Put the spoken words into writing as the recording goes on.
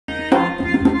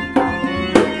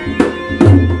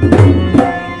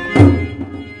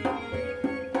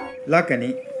lakani,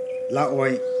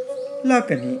 laoi,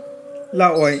 lakani,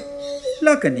 laoi,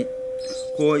 lakani.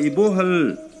 Ho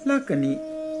ibohal, Lakani,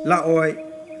 laoi,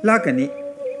 lakani.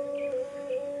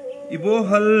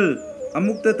 ibohal,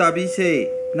 amukta tabi se,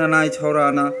 nanai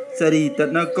chaurana, sari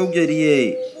tatna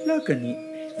kaujariye. Lakani,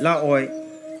 laoi,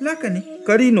 lakani.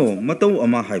 Karino, matau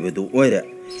ama haibadu oire.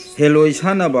 Heloi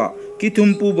sanaba,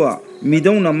 kitumpuba,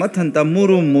 midona matanta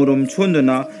murum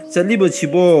chonduna, saliba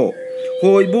chibo.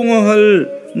 Ho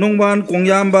ibungohal, Nongban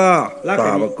Kongyamba,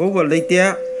 Taba Koba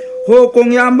Laitia. Ho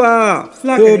Kongyamba,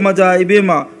 Ho Maja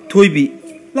Ibema, Thoibi.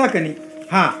 Lakani,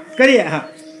 ha, kari ha,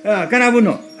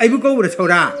 kanabuno, Ipu Koba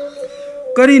Shoura.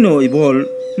 Karino ibol,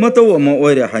 matau ama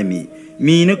oire haimi.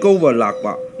 Mina Koba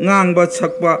Lakba, Ngangba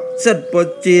Chakba, Satba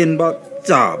Chenba,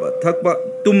 Chaba, Takba,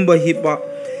 Tumba Hipa.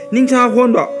 Ningsha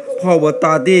Honba, Power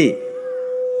Tade.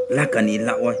 Lakani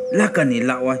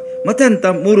laoi,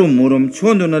 Matanta murum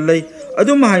chonduna lay.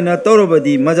 Adumahina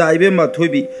Torobadi, Maja Ibema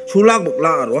Thoibi, Sulak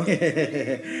Laro.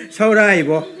 Shoura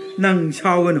ibo, Nang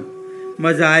Shawano.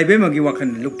 Maja Ibema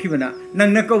Giwakan, Lukivana,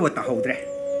 Nang Nako with the Hodre.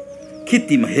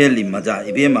 Kitty Maheli, Maja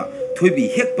Ibema, Thoibi,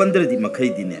 Hek Pandra di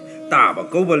Makaidine, Taba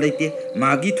Koba Lake,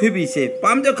 Magi Thoibi say,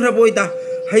 Pam the Craboida,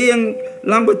 Hayang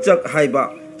Lambachak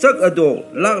Haiba, Chak Ado,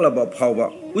 Laglaba Power,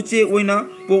 Uche Wina,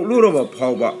 Boluraba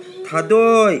Power,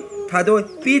 Tadoi,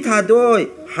 Pi Tadoi,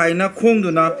 Haina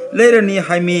Kongduna, later ni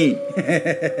Haimi.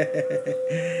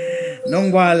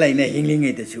 Nongban like a hingling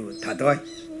at the shoe, Tadoi.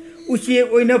 Uchi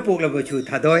Wina Poklaba shoe,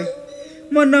 Tadoi.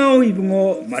 Manao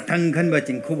Ibungo, Matangan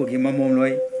Bachin Kubaki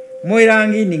Mamoloi,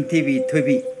 Moirangi Ning TV,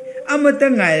 Thoibi.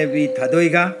 Amatangai be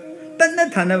Tadoiga, Tana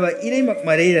Tanava, Iremak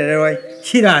Maria,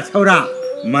 Shira, Shoura.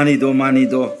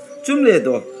 Manido,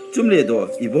 Chumledo,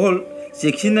 Ibol,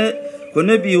 Sekine,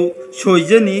 Konebu,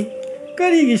 Shoijani,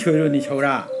 Karigi Shoironi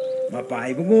Shoura.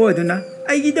 Mapai Bungo Duna,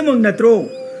 I get among Natro.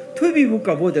 Thoibi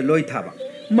Bukabo the Loitaba.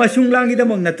 Masunglangi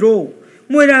among Natro.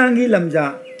 Moirangi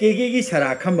Lamja, Kegi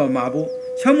Sara Khamba Mabu,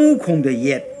 Samu Kong the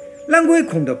Yet, Langui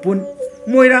Kong the Pun,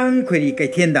 Moirang Queri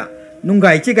Kaitenda,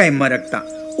 Nungai Chigai Marakta,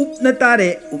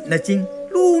 Upnatare, Upnaching,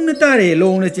 Lunatare,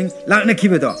 Lonaching, Lagna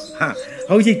Kibedo, ha,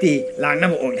 Hositi,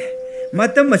 Lagnam Ole.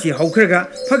 Matamashi Hokrega,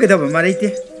 Pagadaba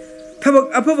Marite.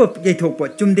 Tabak above Gatopa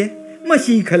Jumde,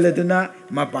 Mashi Kaladuna,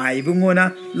 Mapai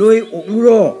Bungona, Loi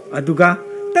Uro, Aduga,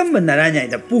 Tamanaranya,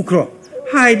 the Pukro,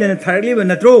 hide and Tarliv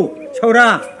and a draw,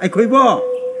 Shoura, I coibo.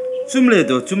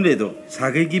 Chumledo,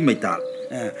 Sagagi Meta.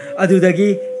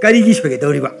 Adudagi, Karigi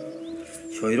Shogadoriba.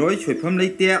 Shoiroi, Shoipam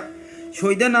Late,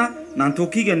 Shoidana,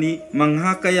 Nantokigani,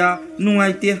 Manghakaya,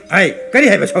 Nuaite. Ay, Kari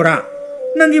have a Shoura.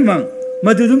 Nangimang,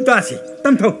 Madudum Tasi,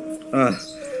 Tamto.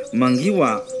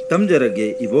 Mangiwa.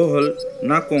 Tamjarage ibohol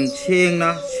na kong cheng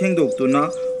na sengdok tu na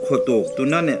khotok tu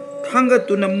na ne thanga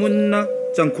tu na munna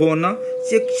changkhona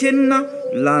section na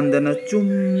landana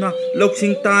chumna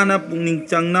loksing tana pungning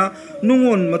changna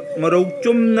nungon marau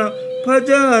chumna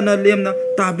phajana lemna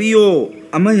tabiyo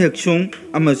ama heksung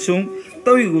amasung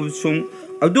tawigubsung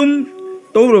adum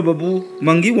tawrababu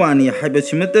mangiwani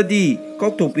haibasimata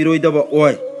kaukthokpiroidaba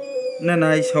oi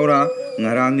nanai Shoura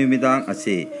ngarang numidang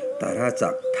ase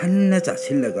Taracha, Tanacha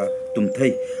Silaga,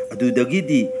 Tumtai,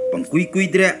 Adudagidi,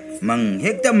 Panquidre, Mang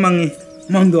Hecta Mangi,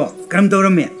 Mando,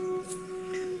 Karamtorame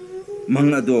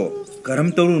Mangado,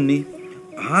 Karamtoruni,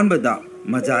 Hanbada,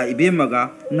 Maja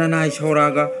Ibemaga, Nanai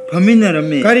Shouraga,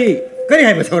 Paminarame, Kari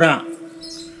have a Shoura.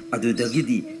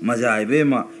 Adudagidi, Maja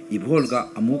Ibema, Ibolga,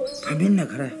 Amu,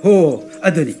 Paminakara, Ho,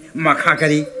 Adudi,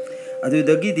 Makakari.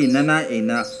 Adudagidi, Nana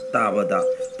Ena, Tabada,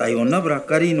 Tayonabra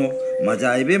Carino.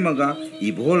 Majaibe maga,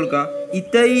 Ibolga,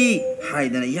 Itai,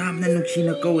 Haidana Yamna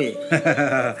Nuxina Koe.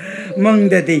 Mong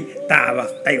the day, Tava,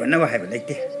 I will never have a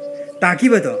lake.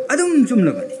 Takibato, Adum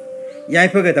Jumnabani.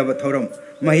 Yaipagata Torum,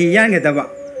 Mahi Yangatava.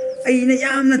 I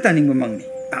am not turning among me.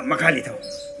 Makalito.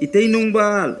 Itai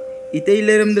Nongbal, Itai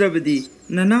Lerum Dravadi,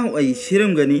 Nanao I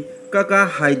Shiramgani, Kaka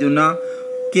Haiduna,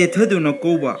 Ketaduna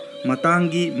Koba,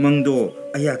 Matangi, Mangdo,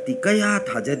 Ayati Kaya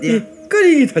Tajade,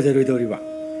 Kari Tajaridoriba.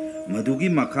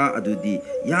 Madugi Maka Adudi,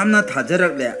 Yamna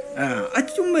Tajarak,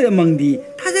 Achumba among the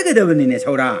Tajagavan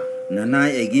Shoura. Nana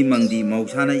Egi Mangdi,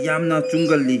 Mausana Yamna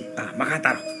Chungali,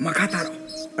 Makataro.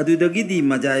 Adudagidi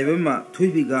Majaibema,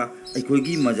 Thoibiga,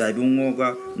 Aikogi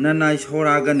Majaibungoga, Nana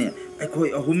Shouragane,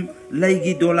 Aikoi Ahum,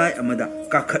 Lagi Dolai Amada,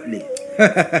 Kakatli.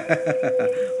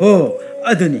 Oh,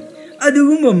 Aduni,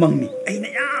 Adum among me,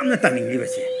 I am not turning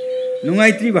Livasi. No,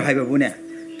 I triba Hababuna.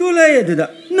 Dolai Aduda,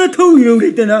 not who you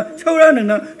written a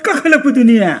Shourana,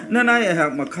 Kakalaputunia. Nana I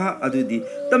have Maka Adudi,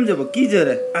 Tamjaba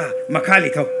Kijere,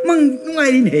 Makalito, Mang, I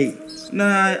in hay.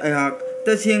 Nana I have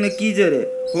Tashing a Kijere,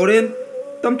 Horen,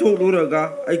 Tamto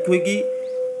Luraga, Aikogi,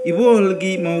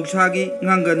 Ibolgi, Maushagi,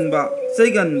 Nanganba,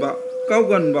 Saganba,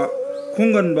 kauganba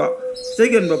khonganba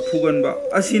chaiganba phuganba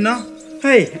asina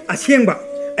hey asengba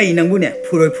ai nangbu ne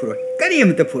phuroi phuroi kari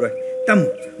amta phuroi tam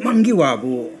mangi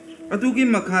wabu adugi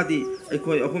makhadi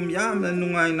aikoi ahum yamna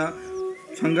nungaina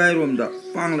sangai romda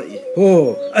panglai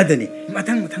ho adani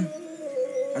mathang mathang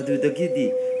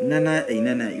adudagidi nana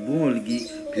ainana ibungolgi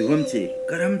phibamche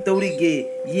karam tawrige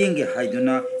yenge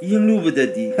haiduna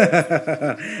yenglubadadi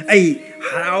ai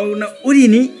harauna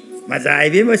urini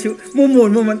mazaibe masu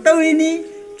momon momon tawini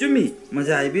chumi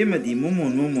mazaibe madi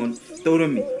momon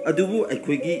tawrami adubu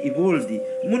aikhoigi iboldi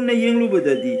munna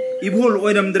yenglubadadi ibol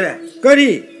oiramdre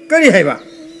kari haiba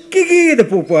kiki da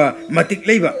popa matik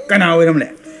leiba kana oiramle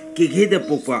kiki da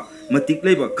popa matik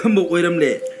leiba khamba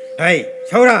oiramle hai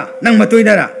Shoura nang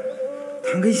matoinara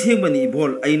thangai sengbani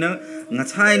ibol aina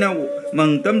ngachaina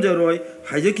mang tamjaroi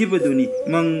haijakibaduni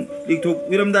mang likthok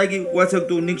wiramdagi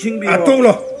wasaktu ningsingbi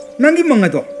atolo nangi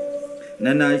mangado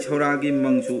nana Shoura gi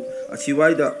mangsu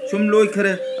asiwaida sum loi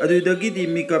khare adudagi di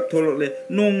makeup tholole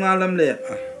nong ngalamle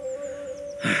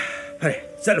hare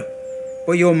chalo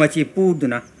poyo machi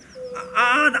puduna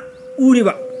ada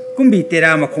uriba kumbi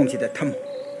tera makhongchida tham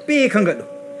pe khangado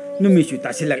numisu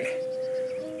tasilakle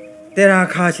tera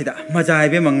khasida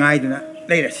majaibe mangaiduna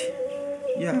leirasi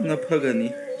yamna phagani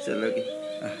chalagi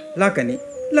lakani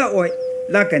laoi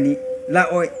lakani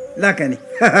laoi lakani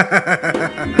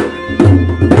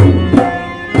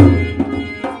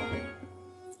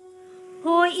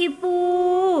hoi ipu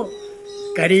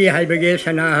kari haibage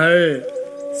sanahal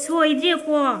soidre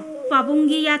ko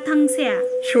pabungi ya thangse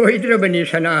soidrabani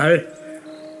sanahal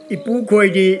ipu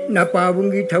khoidi na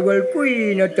pabungi thawal kui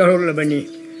na tarolabani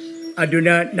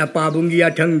aduna na pabungi ya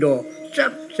thangdo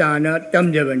chap chana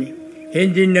tamjabani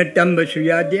henjin na tambasu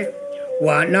yade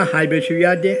wa na haibasu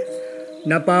yade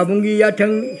na pabungi ya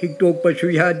thang hiktok pasu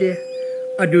yade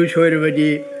adu soirabadi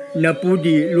na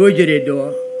pudi lojere do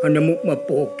hanamuk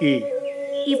mapoki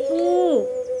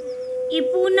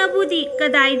ipu na budi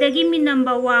kadai dagi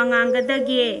minamba wanganga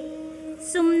dagi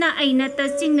sumna aina ta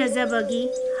chingna zabagi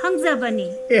hangjabani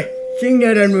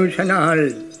singnaranu sanahal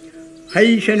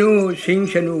haisanu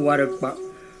singsanu warakpa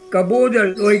kaboda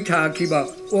loi thakiba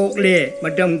okle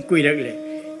matam kuirakle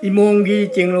imongi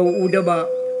chinglo udaba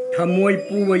thamoi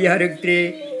puwa yaraktre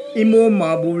imo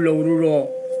mabu loruro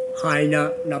haina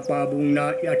napabungna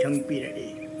yathang pirade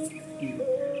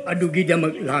adugi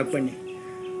damak lakpani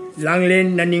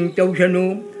langlen naning tausanu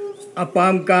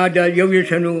apam kada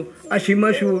yoyesanu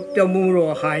asimasu tamuro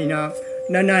haina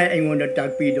nanai aingonda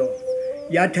takpido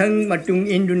yathang matung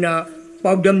induna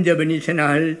paudam jabani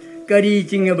sanahal kari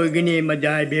chingabagini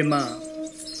majai bema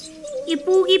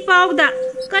ipu gi pauda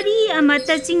kari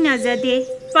amata chingna jade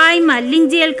pai ma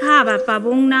lingjel khaba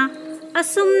pabungna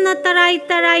asumna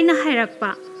tarai na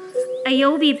hairakpa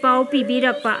ayobi pau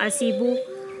pibirakpa asibu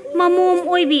mamom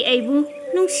oibi aibu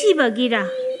nungsibagira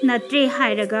natre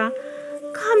hairaga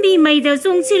khambi maida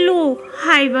chongchilu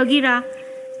haibagira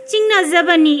chingna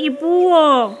jabani ipuo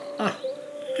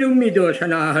chumido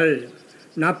sanahal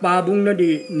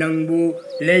napabungnadi nangbu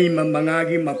leima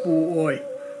mangagi mapu oi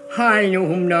haino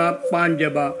humna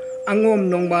panjaba angom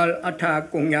nongbal atha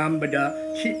kongyambada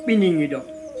sipiningido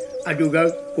aduga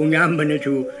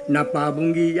kongyambanachu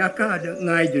napabungi yakada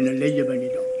ngaiduna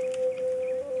lejabanido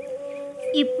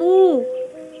ipu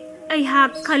ai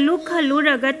hak khalu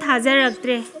raga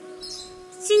thajaraktre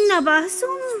chingnaba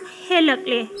sum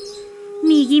helakle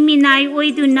migi minai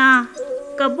oiduna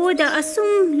kaboda asum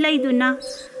laiduna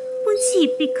punsi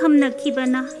pikhamna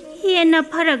khibana hena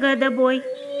pharaga da boy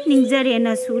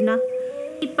ningjarena suna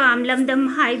ipam lamdam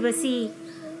haibasi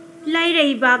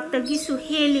lairei bak tagi su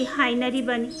heli hainari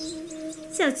bani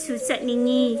chatsu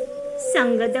chatningi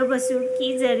sangada basu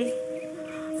kijare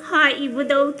ha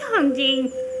ibudau thangjing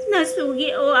nasugi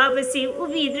awabasi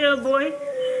ubidra boy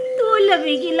to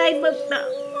labigi laibakta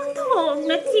thong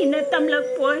na thina tamlak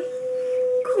boy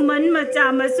khuman macha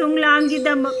masung langi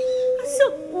damak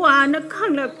suk wana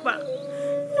khanglakpa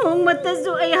nongmata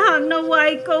su ai hak na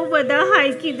wai ko bada hai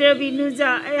kidra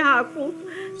binuja ai haku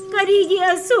karigi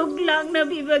asuk lakna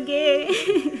bibage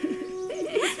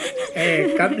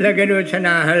kaplagano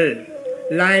sanahal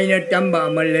laina tamba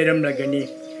amaleram lagani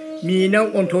mina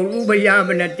ontholu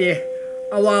bayabanate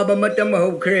awaba matam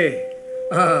hokre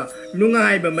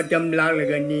nungai ba matam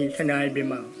laglagani sanai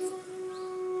bima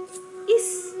is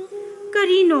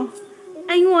karino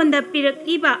aingonda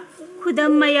pirakiba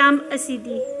khudam mayam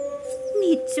asidi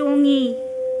mi chongi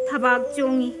thabak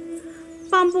chongi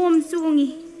pambom chongi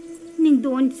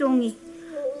ningdon chongi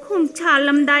khom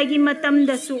chalamdai gi matam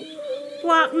dasu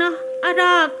wakna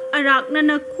arak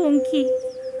na khongki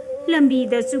lambi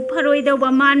dasu pharoi da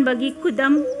waman bagi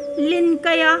khudam lin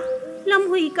kaya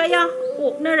lamhui kaya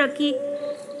ꯑꯣꯛꯅꯔꯛꯈꯤ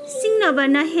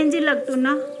ꯁꯤꯡꯅꯕꯅ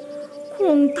ꯍꯦꯟꯖꯤꯜꯂꯛꯇꯨꯅ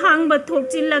ꯈꯣꯡ ꯊꯥꯡꯕ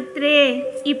ꯊꯣꯛꯆꯤꯜꯂꯛꯇ꯭ꯔꯦ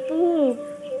ꯏꯄꯨ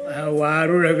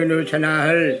ꯋꯥꯔꯨꯔꯒꯅꯨ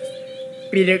ꯁꯅꯥꯍꯜ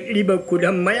ꯄꯤꯔꯛꯂꯤꯕ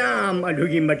ꯈꯨꯗꯝ ꯃꯌꯥꯝ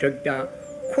ꯑꯗꯨꯒꯤ ꯃꯊꯛꯇ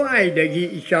ꯈ꯭ꯋꯥꯏꯗꯒꯤ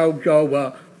ꯏꯆꯥꯎ ꯆꯥꯎꯕ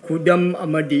ꯈꯨꯗꯝ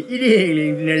ꯑꯃꯗꯤ ꯏꯔꯦꯡ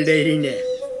ꯂꯦꯡꯗꯅ ꯂꯩꯔꯤꯅꯦ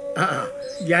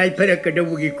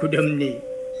ꯌꯥꯏꯐꯔꯛꯀꯗꯧꯕꯒꯤ ꯈꯨꯗꯝꯅꯤ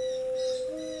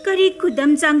ꯀꯔꯤ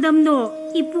ꯈꯨꯗꯝ ꯆꯥꯡꯗꯝꯅꯣ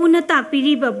ꯏꯄꯨꯅ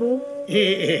ꯇꯥꯛꯄꯤꯔꯤꯕꯕꯨ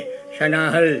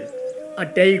ꯁꯅꯥꯍꯜ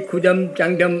ꯑꯇꯩ ꯈꯨꯗꯝ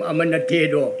ꯆꯥꯡꯗꯝ ꯑꯃ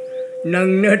ꯅꯠꯇꯦꯗꯣ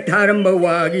ꯅꯪꯅ ꯊꯥꯔꯝꯕ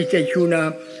ꯋꯥꯒꯤ ꯆꯩꯁꯨꯅ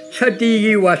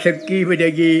ꯁꯇꯤꯒꯤ ꯋꯥꯁꯛ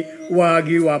ꯀꯤꯕꯗꯒꯤ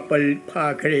ꯋꯥꯒꯤ ꯋꯥꯄꯜ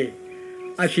ꯐꯥꯈ꯭ꯔꯦ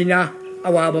ꯑꯁꯤꯅ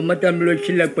ꯑꯋꯥꯕ ꯃꯇꯝ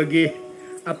ꯂꯣꯏꯁꯤꯜꯂꯛꯄꯒꯤ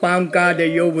ꯑꯄꯥꯝ ꯀꯥꯗ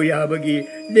ꯌꯧꯕ ꯌꯥꯕꯒꯤ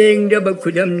ꯂꯦꯡꯗꯕ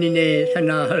ꯈꯨꯗꯝꯅꯤꯅꯦ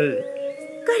ꯁꯅꯥꯍꯜ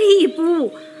ꯀꯔꯤ ꯏꯄꯨ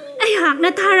ꯑꯩꯍꯥꯛꯅ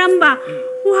ꯊꯥꯔꯝꯕ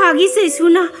ꯋꯥꯒꯤ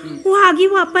ꯆꯩꯁꯨꯅ ꯋꯥꯒꯤ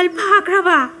ꯋꯥꯄꯜ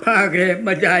ꯐꯥꯈ꯭ꯔꯕ ꯐꯥꯈ꯭ꯔꯦ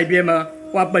ꯃꯆꯥ ꯏꯕꯦꯝꯃ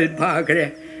ꯋꯥꯄꯜ ꯐꯥꯈ꯭ꯔꯦ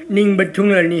ꯅꯤꯡꯕ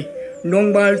ꯊꯨꯡꯂꯅꯤ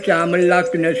ꯅꯣꯡꯕꯥꯜ ꯆꯥꯃ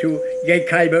ꯂꯥꯛꯇꯨꯅꯁꯨ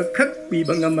ꯌꯩꯈꯥꯏꯕ ꯈꯛ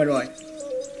ꯄꯤꯕ ꯉꯝꯃꯔꯣꯏ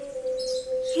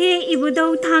ꯍꯦ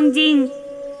ꯏꯕꯨꯙꯧ ꯊꯥꯡꯖꯤꯡ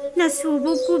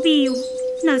ꯅꯁꯨꯕꯨ ꯀꯨꯕꯤꯌꯨ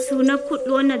ꯅꯁꯨꯅ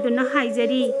ꯈꯨꯠꯂꯣꯟꯅꯗꯨꯅ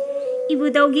ꯍꯥꯏꯖꯔꯤ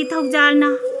ꯏꯕꯨꯙꯧꯒꯤ ꯊꯧꯖꯥꯜꯅ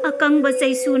ꯑꯀꯪꯕ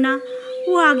ꯆꯩꯁꯨꯅ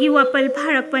ꯋꯥꯒꯤ ꯋꯥꯄꯜ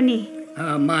ꯐꯥꯔꯛꯄꯅꯤ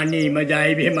ꯃꯥꯅꯤ ꯃꯆꯥ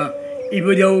ꯏꯕꯦꯝꯃ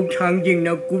이부더욱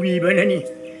상징나 꾸비버너니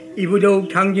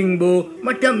이부더욱 상징보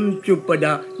마tam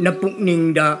쭈빠다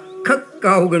나북닝다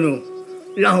가까우거누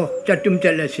라호 짜tum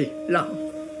잘라시 라호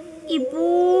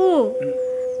이부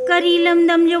kari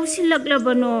lamdam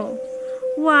yausilaklabano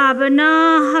wabana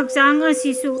hakjang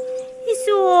asisu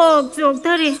isok jok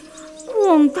thare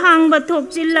khong thangba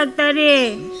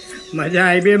thokchillaktare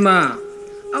majai bema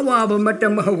awaba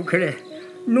matam haukhre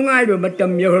nungaiba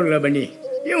matam yaurlabani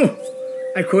yu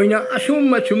ꯑꯩꯈꯣꯏꯅ ꯑꯁꯨꯝ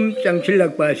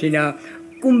ꯆꯪꯁꯤꯜꯂꯛꯄ ꯑꯁꯤꯅ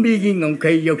ꯀꯨꯝꯕꯤꯒꯤ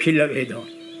ꯉꯝꯈꯩ ꯌꯧꯁꯤꯜꯂꯛꯂꯦꯗꯣ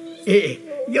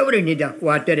ꯌꯧꯔꯅꯤꯗ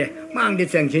ꯋꯥꯇꯔꯦ ꯃꯥꯡꯗ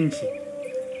ꯆꯪꯁꯤꯟꯁꯤ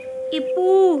ꯏꯄꯨ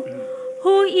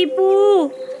ꯍꯣ ꯏꯄꯨ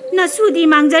ꯅꯁꯨꯗꯤ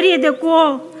ꯃꯥꯡꯖꯔꯦꯗꯀꯣ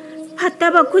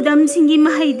ꯐꯠꯇꯕ ꯈꯨꯗꯝꯁꯤꯡꯒꯤ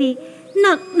ꯃꯍꯩꯗꯤ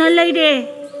ꯅꯛꯅ ꯂꯩꯔꯦ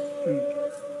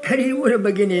ꯀꯔꯤ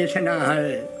ꯎꯔꯕꯒꯤꯅꯦ ꯁꯅꯥꯍꯜ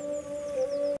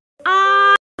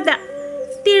ꯑꯥꯗ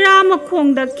ꯇꯤꯔꯥ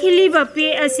ꯃꯈꯣꯡꯗ ꯈꯤꯜꯂꯤꯕ ꯄꯦ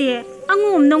ꯑꯁꯤ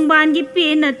ꯑꯉꯣꯝ ꯅꯣꯡꯕꯥꯟꯒꯤ ꯄꯦ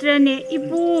ꯅꯠꯇ꯭ꯔꯅꯦ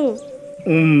ꯏꯄꯨ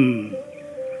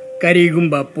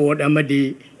ꯀꯔꯤꯒꯨꯝꯕ ꯄꯣꯠ ꯑꯃꯗꯤ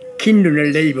ꯈꯤꯟꯗꯨꯅ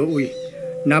ꯂꯩꯕ ꯎꯏ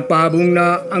ꯅꯄꯥꯕꯨꯡꯅ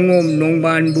ꯑꯉꯣꯝ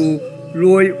ꯅꯣꯡꯕꯥꯟꯕꯨ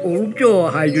ꯂꯣꯏ ꯑꯣꯔꯨꯛꯆꯣ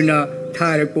ꯍꯥꯏꯗꯨꯅ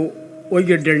ꯊꯥꯔꯛꯄ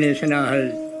ꯑꯣꯏꯒꯗ꯭ꯔꯅꯦ ꯁꯅꯥꯍꯜ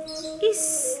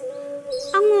ꯏꯁ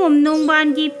ꯑꯉꯣꯝ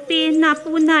ꯅꯣꯡꯕꯥꯟꯒꯤ ꯄꯦ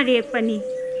ꯅꯥꯄꯨ ꯅꯥꯔꯦꯛꯄꯅꯤ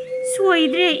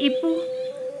ꯁꯣꯏꯗ꯭ꯔꯦ ꯏꯄꯨ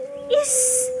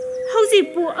ꯏꯁ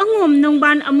ꯍꯧꯖꯤꯛꯄꯨ ꯑꯉꯣꯝ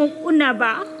ꯅꯣꯡꯕꯥꯟ ꯑꯃꯨꯛ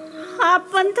ꯎꯅꯕ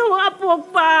ꯄꯟꯊꯧ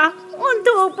ꯑꯄꯣꯛꯄ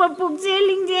ꯑꯣꯟꯊꯣꯛꯄ ꯄꯨꯛꯆꯦꯜ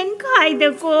ꯂꯤꯡꯖꯦꯜ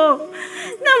ꯈꯥꯏꯗꯀꯣ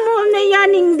ꯅꯃꯣꯝꯅ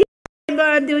ꯌꯥꯅꯤꯡꯗꯦ ꯍꯥꯏꯕ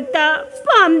ꯑꯗꯨꯇ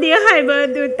ꯄꯥꯝꯗꯦ ꯍꯥꯏꯕ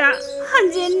ꯑꯗꯨꯇ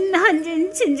ꯍꯟꯖꯤꯟ ꯍꯟꯖꯤꯟ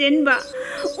ꯁꯤꯟꯖꯤꯟꯕ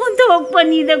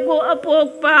ꯑꯣꯟꯊꯣꯛꯄꯅꯤꯗꯀꯣ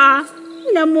ꯑꯄꯣꯛꯄ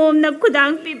ꯅꯃꯣꯝꯅ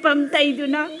ꯈꯨꯗꯥꯡ ꯄꯤꯐꯝ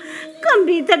ꯇꯩꯗꯨꯅ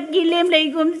ꯀꯝꯕꯤ ꯊꯛꯀꯤ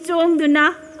ꯂꯦꯝꯂꯩꯒꯨꯝ ꯆꯣꯡꯗꯨꯅ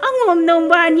ꯑꯉꯣꯝ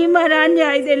ꯅꯣꯡꯕꯥꯟꯒꯤ ꯃꯔꯥꯟ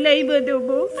ꯌꯥꯏꯗ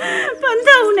ꯂꯩꯕꯗꯨꯕꯨ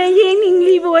ꯄꯟꯊꯧꯅ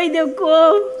ꯌꯦꯡꯅꯤꯡꯂꯤꯕꯣꯏꯗꯀꯣ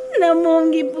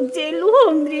ꯅꯃꯣꯝꯒꯤ ꯄꯨꯛꯆꯦꯜ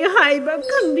ꯂꯨꯍꯣꯡꯗ꯭ꯔꯤ ꯍꯥꯏꯕ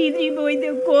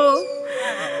ꯈꯪꯕꯤꯗ꯭ꯔꯤꯕꯣꯏꯗꯀꯣ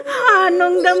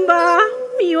ꯅꯣꯡꯗꯝꯕ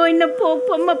ꯃꯤꯑꯣꯏꯅ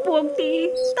ꯄꯣꯛꯄ ꯃꯄꯣꯛꯇꯤ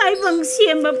ꯇꯥꯏꯕꯪ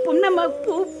ꯁꯦꯝꯕ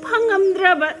ꯄꯨꯝꯅꯃꯛꯄꯨ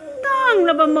ꯐꯪꯉꯝꯗ꯭ꯔꯕ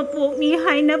ꯇꯥꯡꯂꯕ ꯃꯄꯣꯛꯅꯤ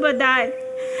ꯍꯥꯏꯅꯕꯗꯥꯏ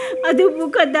ꯑꯗꯨꯕꯨ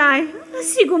ꯀꯗꯥꯏ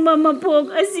ꯑꯁꯤꯒꯨꯝꯕ ꯃꯄꯣꯛ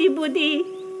ꯑꯁꯤꯕꯨꯗꯤ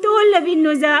ꯇꯣꯜꯂꯕꯤ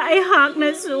ꯅꯨꯖꯥ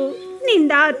ꯑꯩꯍꯥꯛꯅꯁꯨ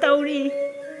ꯅꯤꯟꯗꯥ ꯇꯧꯔꯤ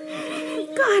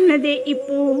ꯀꯥꯟꯅꯗꯦ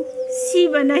ꯏꯄꯨ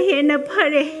ꯁꯤꯕꯅ ꯍꯦꯟꯅ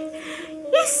ꯐꯔꯦ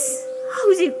ꯏꯁ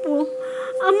ꯍꯧꯖꯤꯛꯄꯨ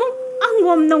ꯑꯃꯨꯛ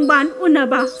ꯑꯉꯣꯝ ꯅꯣꯡꯕꯥꯟ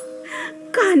ꯎꯅꯕ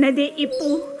ꯀꯥꯟꯅꯗꯦ ꯏꯄꯨ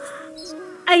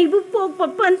ꯑꯩꯕꯨ ꯄꯣꯛꯄ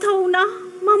ꯄꯟꯊꯧꯅ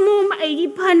ꯃꯃꯣꯝ ꯑꯩꯒꯤ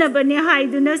ꯐꯅꯕꯅꯦ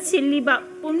ꯍꯥꯏꯗꯨꯅ ꯁꯤꯜꯂꯤꯕ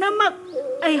ꯄꯨꯝꯅꯃꯛ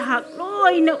ꯑꯩꯍꯥꯛ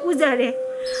ꯂꯣꯏꯅ ꯎꯖꯔꯦ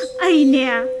ꯑꯩꯅꯦ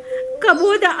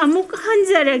ꯀꯕꯣꯗ ꯑꯃꯨꯛ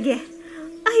ꯍꯟꯖꯔꯒꯦ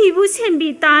ꯑꯩꯕꯨ ꯁꯦꯟꯕꯤ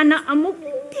ꯇꯥꯅ ꯑꯃꯨꯛ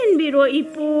ꯊꯤꯟꯕꯤꯔꯣ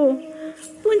ꯏꯄꯨ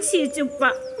ꯄꯨꯟꯁꯤ ꯆꯨꯞꯄ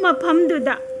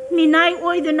ꯃꯐꯝꯗꯨꯗ ꯃꯤꯅꯥꯏ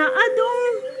ꯑꯣꯏꯗꯨꯅ ꯑꯗꯨꯝ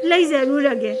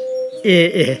ꯂꯩꯖꯔꯨꯔꯒꯦ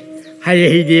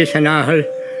ꯍꯩꯗꯦ ꯁꯅꯥꯍꯜ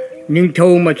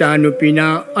ꯅꯤꯡꯊꯧ ꯃꯆꯥꯅꯨꯄꯤꯅ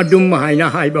ꯑꯗꯨꯝ ꯍꯥꯏꯅ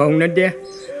ꯍꯥꯏꯕ ꯍꯧꯅꯗꯦ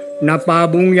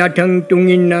ꯅꯄꯥꯕꯨꯡ ꯌꯥꯊꯪ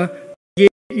ꯇꯨꯡꯏꯟꯅ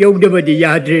ꯌꯧꯗꯕꯗꯤ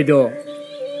ꯌꯥꯗ꯭ꯔꯦꯗꯣ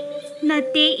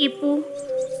ꯅꯠꯇꯦ ꯏꯄꯨ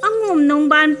ꯑꯉꯣꯝ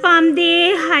ꯅꯣꯡꯕꯥꯟ ꯄꯥꯝꯗꯦ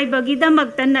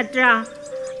ꯍꯥꯏꯕꯒꯤꯗꯃꯛꯇ ꯅꯠꯇ꯭ꯔꯥ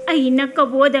ꯑꯩꯅ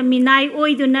ꯀꯕꯣꯗ ꯃꯤꯅꯥꯏ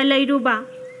ꯑꯣꯏꯗꯨꯅ ꯂꯩꯔꯨꯕ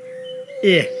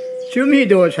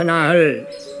ꯆꯨꯝꯃꯤꯗꯣ ꯁꯅꯥꯍꯜ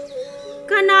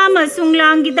ꯀꯅꯥ ꯑꯃꯁꯨꯡ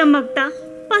ꯂꯥꯡꯒꯤꯗꯃꯛꯇ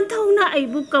ꯄꯟꯊꯧꯅ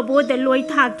ꯑꯩꯕꯨ ꯀꯕꯣꯗ ꯂꯣꯏ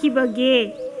ꯊꯥꯈꯤꯕꯒꯦ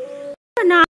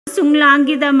ꯀꯅꯥ ꯑꯃꯁꯨꯡ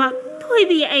ꯂꯥꯡꯒꯤꯗꯃꯛ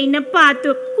ꯊꯣꯏꯕꯤ ꯑꯩꯅ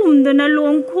ꯄꯥꯠꯇꯨ ꯀꯨꯝꯗꯨꯅ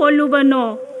ꯂꯣꯡ ꯈꯣꯜꯂꯨꯕꯅꯣ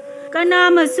ꯀꯅꯥ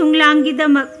ꯑꯃꯁꯨꯡ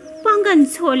ꯂꯥꯡꯒꯤꯗꯃꯛ ꯄꯥꯡꯒꯟ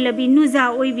ꯁꯣꯜꯂꯕꯤ ꯅꯨꯖꯥ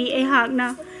ꯑꯣꯏꯕꯤ ꯑꯩꯍꯥꯛꯅ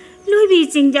ꯂꯣꯏꯕꯤ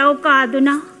ꯆꯤꯡꯖꯥꯎ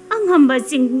ꯀꯥꯗꯨꯅ ꯑꯉꯝꯕ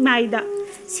ꯆꯤꯡꯃꯥꯏꯗ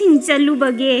ꯁꯤꯡ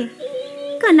ꯆꯜꯂꯨꯕꯒꯦ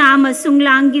ꯀꯅꯥ ꯑꯃꯁꯨꯡ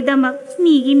ꯂꯥꯡꯒꯤꯗꯃꯛ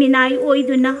ꯃꯤꯒꯤ ꯃꯤꯅꯥꯏ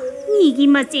ꯑꯣꯏꯗꯨꯅ ꯃꯤꯒꯤ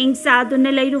ꯃꯆꯦꯡ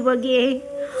ꯆꯥꯗꯨꯅ ꯂꯩꯔꯨꯕꯒꯦ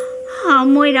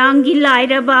ꯃꯣꯏꯔꯥꯡꯒꯤ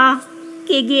ꯂꯥꯏꯔꯕ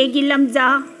ꯀꯦꯒꯦꯒꯤ ꯂꯝꯖꯥ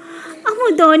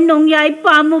Amudon Nongyai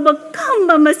Pamuba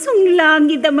Khamba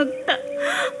Masunglangidamakta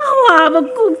Awaba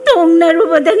Kuktong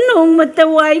Narubada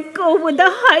Nongmatawai Kovada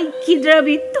Hai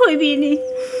Kidrabi Thoibini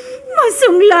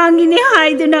Masunglangini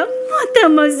Haiduna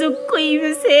Matamazu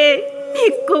Kuivase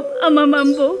Nikup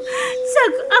Amamambo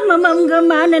Sak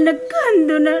Amamamgamana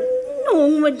Nakanduna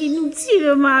Nongmadi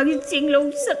Nuksiva Magi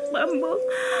Chinglong Sakbambo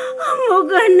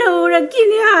Amoga Naura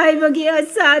Kini Haibagi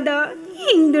Asada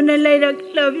Hingduna Lairak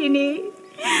Lavini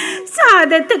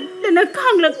Sada Taktana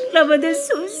Kanglak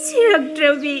Lavadasu Sirak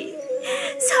Dravi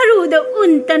Saruda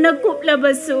Untana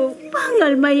Kuplabasu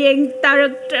Pangal Mayeng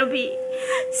Tarak Dravi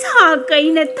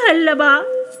Sakaina Talaba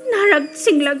Narak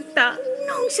Singlakta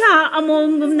Nongsha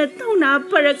Amongum Natona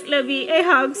Parak Lavi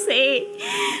Ehakse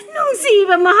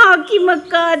Nongsiva Mahaki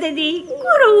Makadadi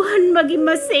Kuruhan Magi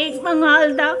Masek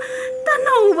Mangalda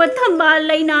Tanawa Tambal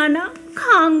Lainana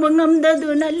Kang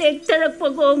Mangamdaduna Lake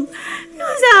Tarakpagom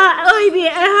Nuza Oibi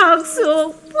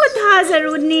Ehakso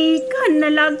Puthazaruni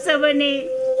Kanalak Savane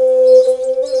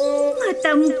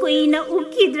Matam Kuina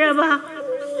Ukidrava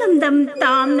Lamdam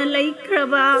Tamna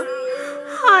Laikrava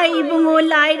Hai Bungo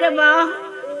Lairava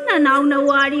Nanaw na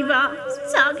wariba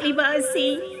Sakliba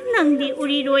si Nangdi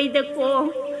Uriroy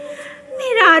Dako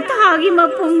Mirathagi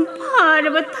Mapung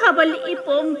Parva Tabal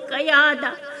Ipom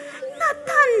Kayada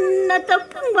Natan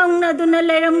Natapumbang na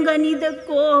Dunalaram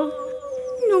Ganidako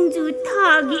Nungju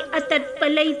Thagi Atat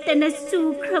Palayta na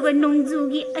Sukrava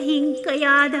Nungjugi Ahing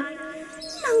Kayada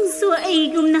Nangso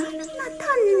Aigum na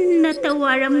Natan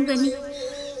Natawaram Gani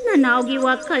Nanawgi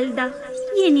Wakalda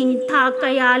Yening Tha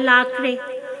Kaya Lakre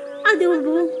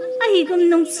Adubu Ahigum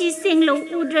Nungsi Singlo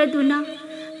Udraduna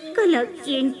Kalak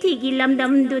Yeng Tigi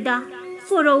Lamdam Duda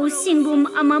Koro Singum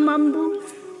Amamambu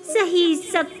Sahi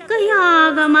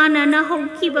Sakaya Gamana na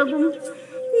Hokibagum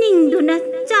Ningduna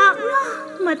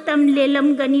Chakna Matam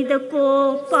Lelam Ganida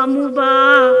Ko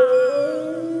Pamuba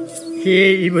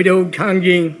He Ibudo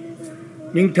Tangjing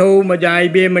Ningto Madai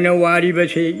Be Manawari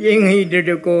Basi Yeng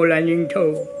Hidako La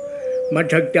Ningto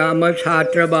Matakta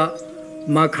Masatraba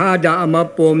Makada ama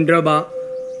pomdraba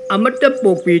amata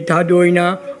popi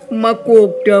thadoina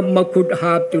makokta makut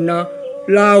haptuna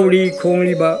lauri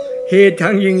khongliba he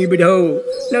thangjing ibidho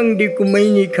nangdi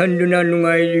kumaini khanduna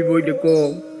nungai ribodako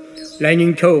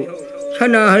lining tho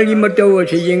sana hali mataw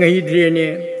ase yengai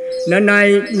drene nanai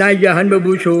Naijahanba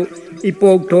busu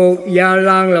ipok tho ya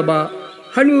lang laba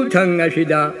hanu thang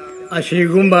asida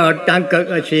asigumba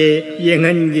tangkak ase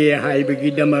yengange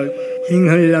haibagi damak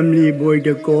hinghal lamli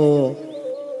boydako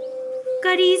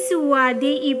Kari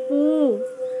suwade Ipu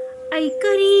Ay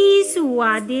kari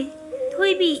suwade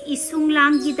Thoibi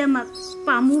isunglangi damak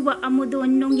Pamuba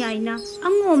amudon nongyaina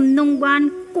Angom nongban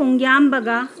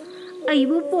kongyambaga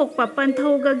Aybu pokpa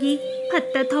panthogagi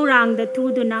Patta thaurangda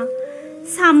thuduna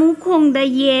Samu khongda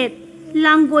yet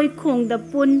Langgoy khongda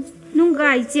pun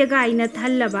Nunggai jegai na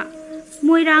thallaba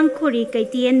Moirang khori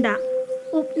kaitienda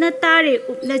Upna tare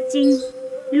upna ching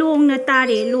Long na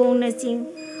tare long na ching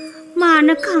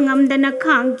Mana Khangamdana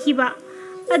Khangkiba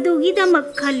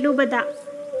Adugidamak Khalubada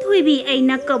Thoibi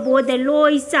Aina Kaboda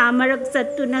Loi Samarak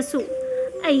Satunasu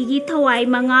Aigi Thawai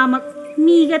Mangamak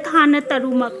Miga Thana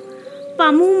Tarumak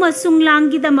Pamu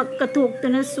Masunglangidamak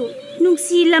Katoktunasu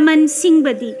Nuksi Laman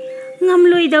Singbadi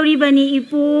Ngamloi Dauribani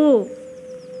Ipu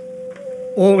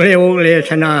Ogle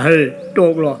Sanahal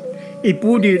Toklo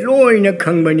Ipu di Loi na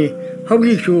Khangbani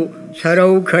Hagisu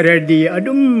Sarau Kharadi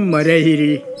Adum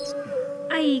Marahiri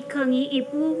Ai khangi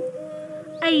Ipu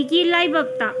Aigi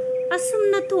laibakta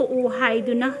Asumna tho'u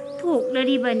haiduna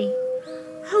thoklaribani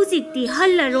Haujikti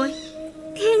hallaroi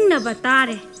Thengnaba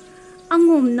tare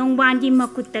Angom Nongban gi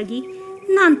makuttagi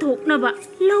Nanthoknaba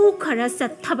lau khara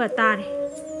sathaba tare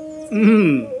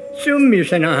Summi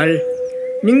Sanahal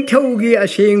Ningthaugi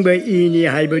asengba ini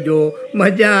haibado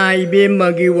Majai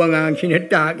bemagi wangang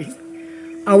sinatagi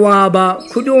Awaba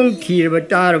khudong thirba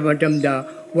taraba matamda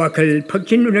Wakal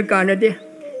Pakchinuna Kanade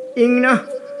Ingna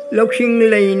Loksing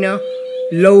Laina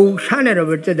Low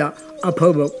Sanarabatada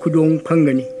Apava Kudong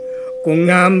Pangani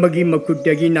Kongambagi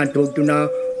Makutagi Natotuna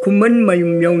Kuman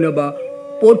Mayum Yonaba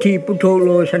Poti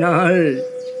Putolo Sanahal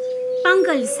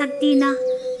Pangal Saktina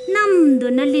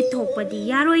Namduna Litopadi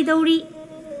Yaroi Dauri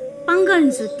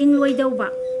Pangal Suting Loidova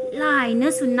Laina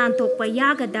Sunantokpa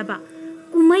Yagadaba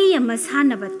Kumaya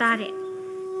Masana Batare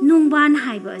Nongban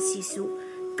Haiba Sisu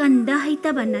Kanda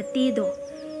haitaba natedo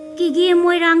Kige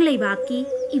moirang laibaki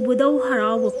ibudau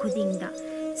harawa khudingda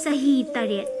Sahi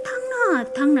tare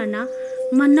thangna na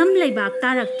manam laibak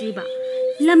taraktriba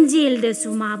Lamjel da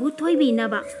sumabu Thoibi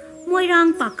naba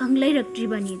moirang pakang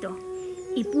lairaktribani do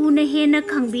Ipu na hena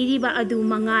khangbiriba adu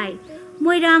mangai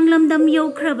Moirang lamdam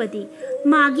yaukrabadi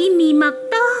Magi mi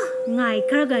makta ngai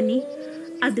kragani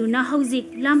aduna hauzik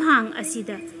lamhang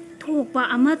asida thokpa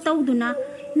ama tawduna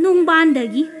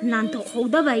nongbandagi nanthok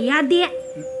hodaba yade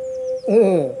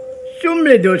Oh,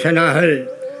 sumle do sanahal.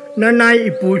 Nanay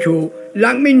ipuso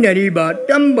lakminariba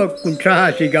tamba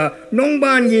kuntrahasiga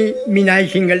Nongban gi minay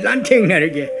singal lanteng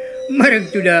narige.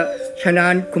 Maragtuda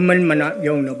sanan kuman mana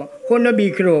yawnaba. Honabi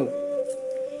kro.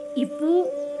 ipu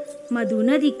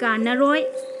maduna di kanaroi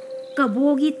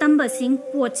kabogi tambasing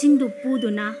poching du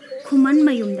puduna khuman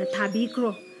mayumda thabi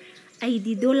kro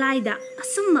aidi dolaida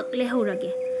asummak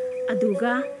lehorage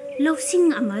aduga lawsing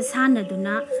ama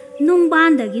sanaduna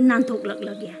nongbandagi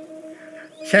nanthoklaklage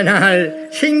Sanahal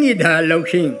singida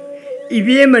lawsing.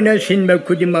 Ibiemana sinba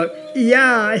kudima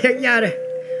iya hek yare.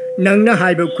 Nangna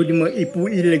haiba kudima ipu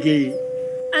ilage.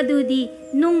 adudi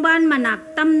nongban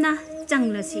manak tamna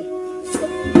changlasi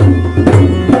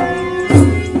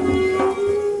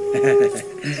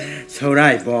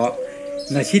Shoura ibo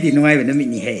ngasidi nungai ba namit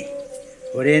ni he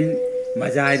horen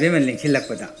majai be man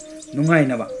lengsilakpada nungai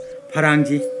na ba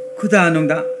pharangji khuda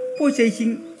nongda pochei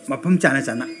sing mafam chana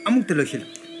chana amuk te losil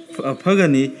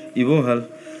phagani ibohal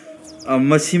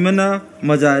masimana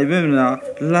majai bemna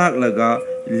laklaga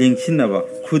lingsinaba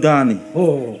khudani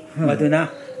ho maduna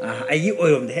ai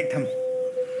oirom de hek tham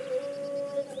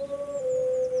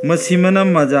masimana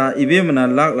maja ibemna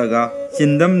laklaga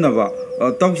chindamnaba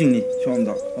tawsingni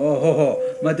somda ho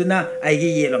maduna ai gi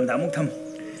yelom da amuk tham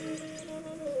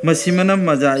masimana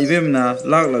maja ibemna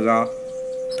laklaga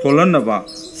tholanaba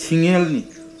singelni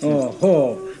ho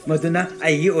maduna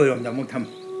ai gi oirom da amuk tham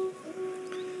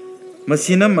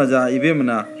masina maja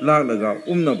ibemna laklaga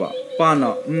umnaba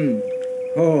pana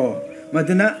ho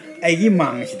maduna ai gi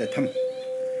mang sida tham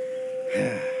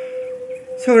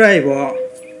Shoura ibo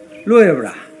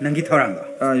loirabra nangi thoranga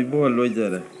ibo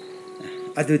loijare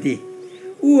adudi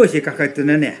uo se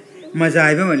kakatuna ne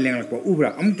majai ba man lenglakwa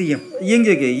ubra amti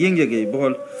yengjege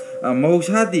bol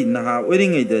mausadi naha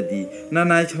oringai dadi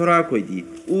nanai Shoura koidi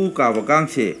u ka ba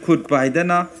kangse khut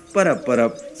paidana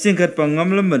parap singkat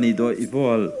pangamlambani do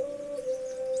ibol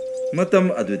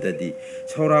matam adudadi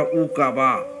Shoura u ka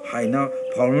ba haina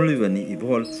phaululibani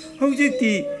ibol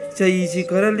haujikti chaisi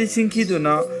khara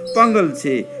lisingkhiduna pangal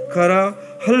se khara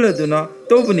halladuna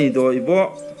tobani do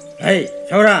ibo hey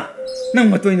Shoura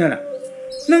nang matoina na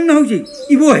nang na hauji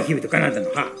ibo hakibitu kanadana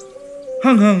ha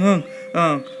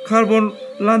hang carbon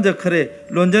lanja khare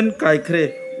lonjan kai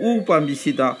khare u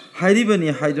pambisida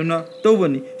hairibani haiduna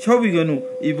tobani shobiganu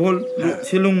ibol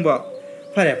silungba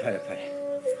fare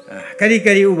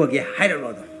kari ubagi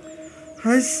hairalodo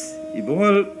has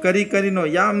ibol kari no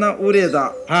yamna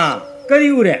ureda ha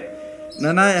kari ure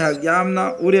nanai hak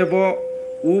yamna urebo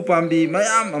u pambi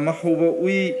mayam ama hobo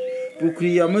ui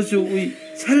pukri amasu ui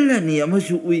sallani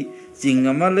amasu ui jing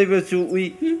ama lebasu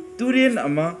ui turen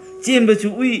ama chenbasu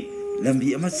ui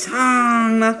lambi ama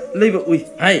sangna leba ui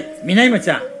hai minai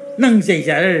macha nang sei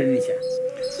jarani cha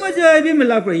majai bi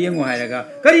malakra yengo hairaga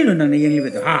kari no nang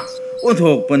yenglibedo ha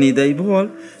othok pani dai bol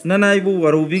nanai bu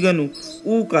warubiganu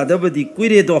u kadabadi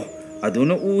kuiredo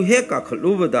aduna u heka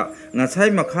khlubada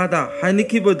ngasai makhada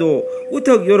hainikhibado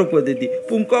uthak yoropodedi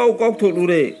pumkau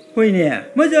kauktholure hoine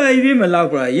majai bi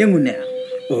malakra yengune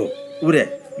o ure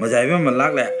majai bi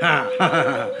malakle ha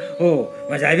o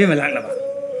majai bi malakla ba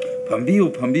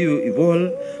phambiu ibol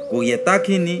ko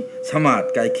yetakini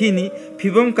samat kaikini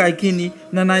phibam kaikini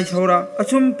nanai Shoura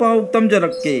asum pau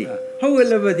tamjarakke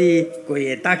hawelabadi ko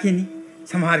yetakini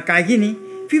samhar kaikini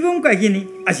phibam kaikini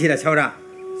asira Shoura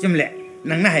jumle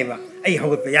nangna haiba ai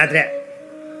hawat yadre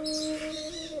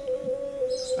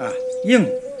yung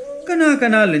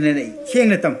kana lene nei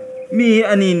chengna tam mi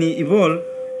anini ibol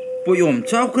poyom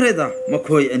chawkreda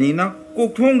makhoi anina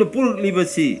kokthong da pul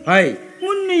libasi hai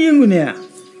munni yungune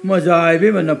majai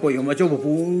be man poyom achoba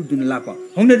pu dun lakwa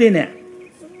hongna de ne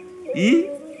I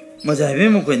majai be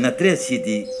mo koi natre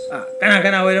sidi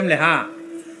kana oiram le ha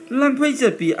lamphai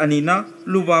chapi anina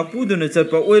luba pu dun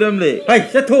chapa oiram le hai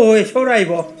chatho hoi Shoura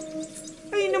ibo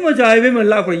ai na majai be man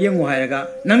lakwa yengu hairaga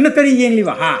nangna kari yengli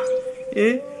ba ha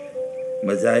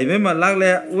majai be ma lakle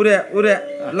ure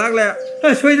lakle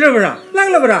soidrabra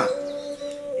laklabra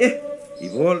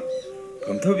ibol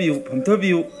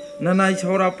phamthabiu nanai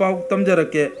Shoura pau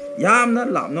tamjarake yamna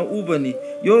lapna ubani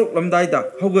yorok lamdaida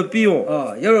haugatpiyo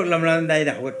yorok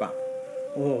lamdaida haugatpa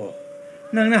o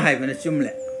nangna haibana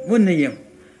chumle munna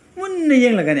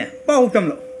yeng lagane pau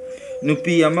tamlo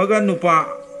nupi amaga nupa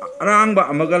arangba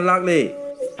amaga lakle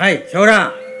hai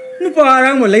Shoura nupa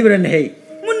arangba leibran he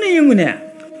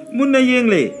munna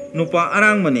yengle nupa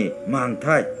arangmani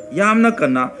mangthai yamna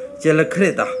kana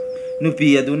chelakhreda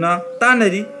nupi aduna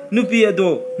tanari nupi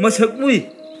ado masak mui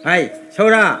hai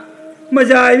Shoura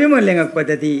majai bi man lengak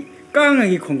padati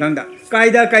ꯀꯥꯡꯉꯒꯤ ꯈꯣꯡꯊꯥꯡꯗ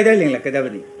ꯀꯥꯏꯗ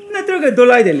ꯂꯦꯡꯂꯛꯀꯗꯕꯅꯤ ꯅꯠꯇ꯭ꯔꯒ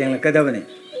ꯗꯣꯂꯥꯏꯗ ꯂꯦꯡꯂꯛꯀꯗꯕꯅꯤ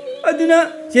ꯑꯗꯨꯅ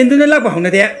ꯆꯦꯟꯗꯨꯅ ꯂꯥꯛꯄ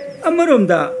ꯍꯧꯅꯗꯦ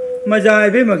ꯑꯃꯔꯣꯝꯗ ꯃꯖꯥ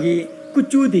ꯏꯕꯦꯝꯃꯒꯤ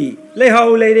ꯀꯨꯆꯨꯗꯤ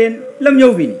ꯂꯩꯍꯥꯎ ꯂꯩꯔꯦꯟ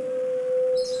ꯂꯝꯌꯧꯕꯤꯅꯤ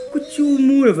ꯀꯨꯆꯨ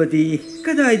ꯃꯨꯔꯕꯗꯤ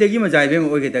ꯀꯗꯥꯏꯗꯒꯤ ꯃꯖꯥꯏꯕꯦꯝꯃ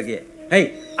ꯑꯣꯏꯒꯗꯒꯦ ꯍꯩ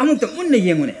ꯑꯃꯨꯛꯇ ꯃꯨꯟꯅ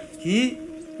ꯌꯦꯡꯉꯨꯅꯦ ꯍꯤ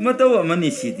ꯃꯇꯧ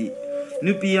ꯑꯃꯅꯤ ꯁꯤꯗꯤ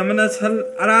ꯅꯨꯄꯤ ꯑꯃꯅ ꯁꯜ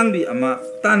ꯑꯔꯥꯡꯕꯤ ꯑꯃ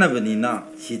ꯇꯥꯟꯅꯕꯅꯤꯅ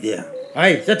ꯁꯤꯗꯤ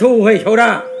ꯍꯩ ꯆꯠꯊꯣꯛꯎ ꯍꯩ ꯁꯧꯔꯥ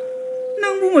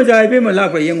ꯅꯪꯕꯨ ꯃꯖꯥ 이베ꯝꯃ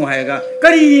ꯂꯥꯛꯄ ꯌꯦꯡꯉꯨ ꯍꯥꯏꯔꯒ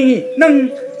ꯀꯔꯤ ꯌꯦꯡꯉꯤ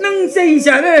ꯅꯪ ꯆꯩ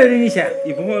ꯆꯥꯅꯔꯅꯤꯁꯦ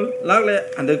이보홀 락레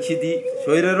한덕시디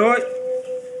소이러로이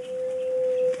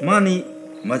마니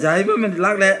마자이버면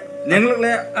락레 랭락레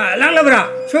ꯂꯥꯛꯂꯕ꯭ꯔꯥ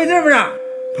ꯁꯣꯏꯗ꯭ꯔꯕ꯭ꯔꯥ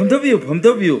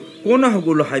범더비유 꼬나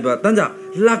하고로 하이바 단자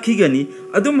락히가니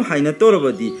아둠 하이나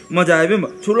떨어버디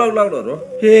마자이버면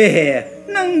출락락러로 헤헤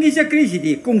낭기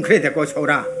자크리시디 꽁크레데고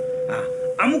서라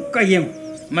아무까 예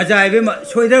맞아 이베마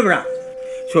소이더브라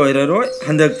소이러로이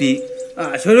한덕디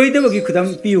소이더버기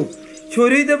그다음 비유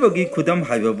소이더버기 그다음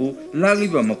하이바부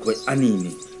락리바 먹고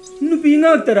아니니 누비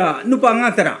ngaktara nupa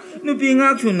ngaktara 누비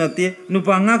ngak수 나테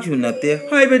누파 ngak수 나테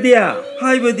하이버디야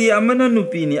하이바디 아마나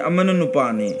누피니 아마나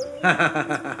누파니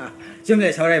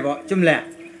줌레 서라이버 줌레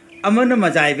아마나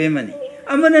맞아 이베마니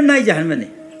아마나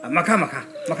나이자한마니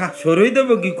마카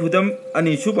소로이더버기 그다음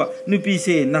아니 수바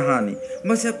누피세 나하니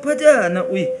마사 파자나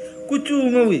우이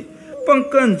꾸쭈nga 우이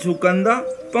빵깐 주간다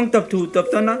빵탑투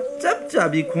taptana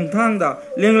짭짭이 콩탕다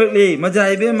랭럭레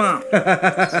마자이베마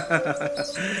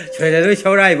소이라로이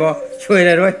서라이버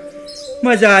소이라로이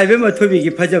마자이베마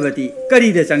토비기 파자바디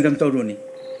까리데 장점 떠루니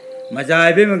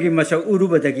마자이베마기 마sak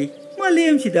우루바다기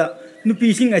말렘시다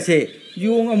누피싱 아세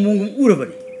용 아뭉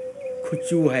우르버리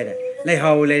쿠쭈 하이라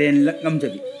레하우 레렌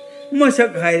람자비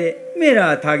마sak 하이레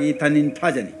메라 타기 타닌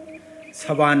타자니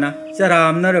사바나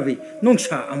자람나라비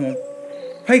농사 아몬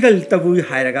파이갈 따부이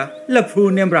하이라가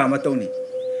라푸 냄브라마 또니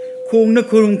콩나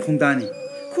코롱 콩다니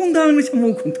콩당니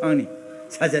참무 콩당니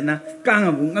사자나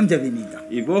깡아부 남자비니다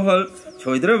이보헐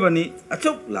저희들어보니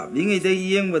아쪽 랍링에대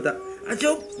이행보다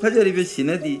아쪽 파자리베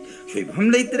시너디 쉐밤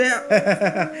레이트래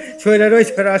소이라로이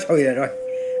서라 소이라로이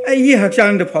이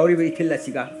학장도 파우리베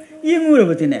이틀라시가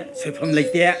이행으로부터네 쉐밤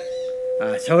레이트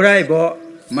서라이보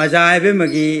마자이베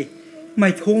먹이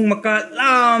마이통 마까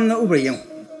람나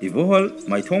우브레용 이보헐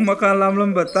마이통 마카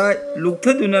람람 바타이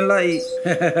룩타두나 라이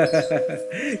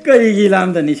그리기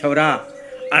람다니 서라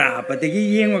아라바데기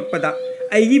이행막바다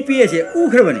아이기 피에세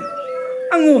우크르버니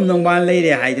앙옴 농반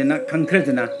레이레 하이드나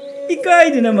강크르드나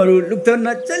이까이드나 마루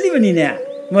룩타나 짤리버니네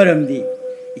머럼디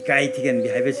이까이 티겐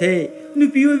비하이베세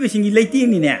누피오베싱이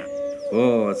레이팅니네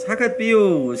오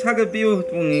사갓비오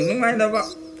뚱이 농아이다바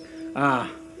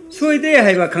소이데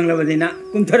하이바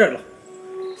강라버디나 꿈터러로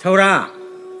서라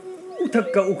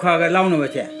우탁가 우카가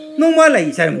라우나버체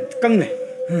농말라이 사람 깡네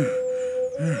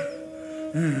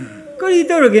거리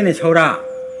떨어게네 서라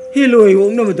힐로이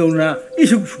옥나버도나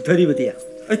이숙 숙터리버디야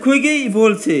아이코이게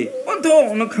이볼세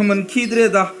온통 너 가면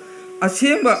키드레다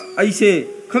아셈바 아이세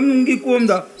감눈기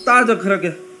꼬엄다 따져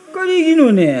그러게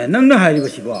거리기노네 낭나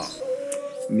하리버시고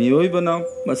미오이버나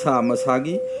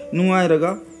마사기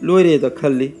누아이라가 로이레다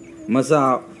칼리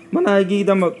마사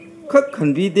마나이기다막 컷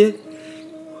간비데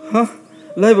하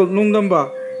लाइबक नुंगदंबा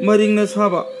मरिंगना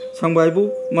साबा संबाइबु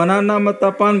मना नामता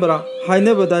पानबरा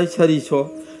हाइने बदाई सरीसो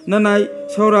ननाई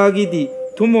सौरागिदी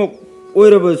थुमोक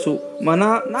ओइरबसु मना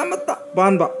नामता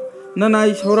पानबा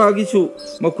ननाई सौरागिसु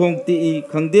मखोंग ती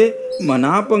खंगदे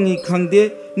मना पंगी खंगदे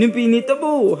निपिनी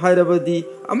तबु हाइरबदी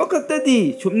अमकत्तदी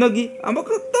सुपनगी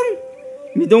अमकत्तंग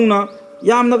मिदोंगना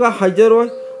यामनगा हाइजरोय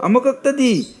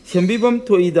अमकत्तदी सेंबिबम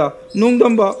थोइदा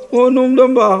नुंगदंबा ओ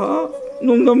नुंगदंबा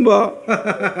농담바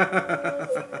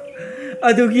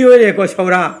아두기 오래고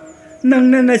서라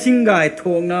낭나 나신가에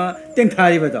통나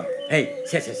땡타리버도 에이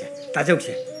쎄쎄쎄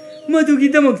따적세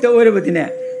머두기도 먹다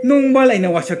오래버디네 농발라이나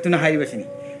와석두나 하이버시니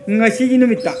ngasi기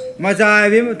누미다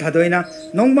마자베무 다도이나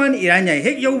농반 이라냐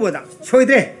핵 여우보다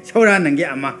소이데 서라는 게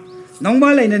아마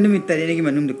농발라이나 누미다 이래기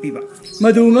만능도 삐바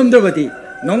머두 ngom더버디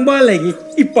농발라이기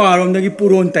이빠롬더기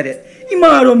뿌론 따레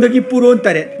이마롬더기 뿌론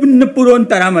따레 분느 뿌론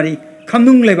따라마리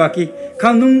감능 레바키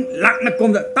감능 락나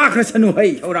꼼다 따크서누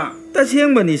하이 서라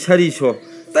따시행바니 사리소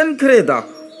딴크레다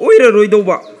오히려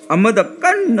로이도바 아마다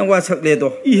깐나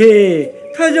와석레도 이해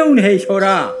타자운해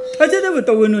서라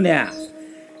타자다부터 원누네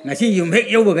ngasi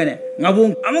yumhek yobagane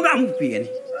ngabung amuga amuk pigani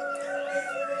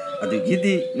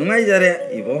adugi디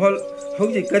nungaijare ibohol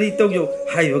hauji kari togyo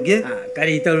hayoge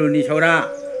kari toruni sora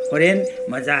horen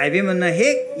majaibe manna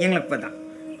hek yenglakpada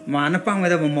mana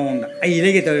pangmada bomongda ai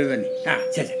lege tawebani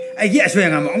che ai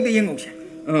asoyanga mongde yengokse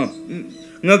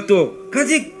ngakto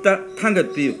kajik ta thangat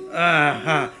piu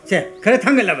che kare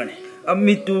thangalabane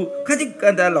amitu kajik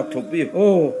kada lokthok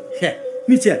piu che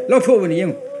miche lokthobani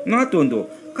yeng nga tondo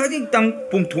ꯈꯖꯤꯛꯇꯪ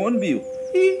ꯄꯨꯡꯊꯣꯛꯍꯟꯕꯤꯌꯨ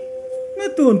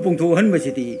ꯃꯇꯣꯟ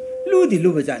ꯄꯨꯡꯊꯣꯛꯍꯟꯕꯁꯤꯗꯤ ꯂꯨꯗꯤ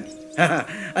ꯂꯨꯕꯖꯥꯠꯅꯤ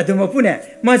ꯑꯗꯨ ꯃꯄꯨꯅꯦ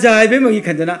ꯃꯖꯥ ꯍꯥꯏꯕꯃꯒꯤ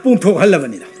ꯈꯟꯗꯅ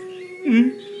ꯄꯨꯡꯊꯣꯛꯍꯜꯂꯕꯅꯤꯗ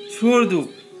ꯁꯣꯔꯗꯨ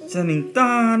ꯆꯥꯅꯤꯡ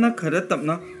ꯇꯥꯅ ꯈꯔ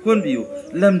ꯇꯞꯅ ꯍꯣꯟꯕꯤꯌꯨ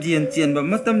ꯂꯝꯖꯦꯟ ꯆꯦꯟꯕ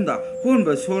ꯃꯇꯝꯗ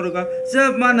ꯍꯣꯟꯕ ꯁꯣꯔꯒ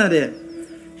ꯆꯞ ꯃꯥꯟꯅꯔꯦ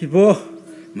이보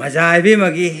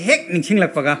마자이베마기 핵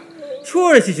닝칭락바가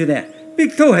수월시주네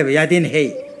빅토 해봐 야딘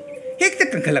헤이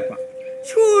핵딱 깡칼락바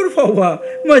수월 파와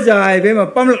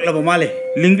마자이베마 빰락라바 말레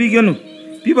링비견우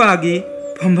비바기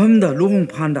팜팜다 로홍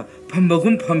판다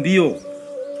팜바금 팜비요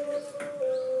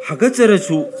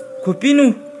하가쩌라주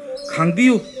코피누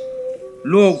강비요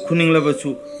로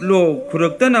쿠닝라바주 로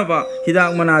쿠럭다나바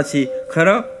히닥 마나시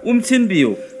카라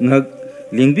움친비요 ꯉꯛ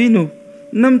링비누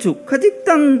남주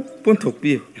가직당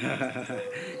본톡비요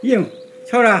영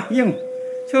쇼라 영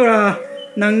쇼라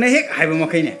낭나 핵 하이바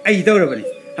마카이네 아이 더러버니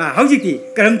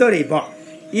하우직디 그럼 더레이보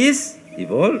이스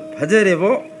이볼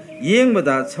바자레보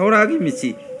예행보다 쇼라기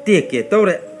미치 떼게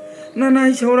떠래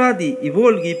나나이 쇼라디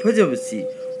이볼기 퍼져버시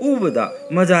우보다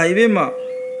마자이베마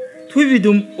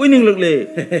토이비둠 오닝럭레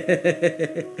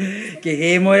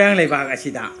게게 모양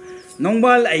레바가시다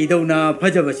농발 아이도나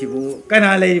퍼져버시부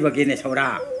까나 레이바게네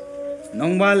쇼라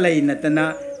농발 레이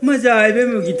나타나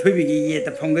마자이베무기 토이비기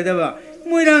예타 펑거다바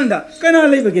모이랑다 까나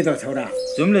레이바게도 쇼라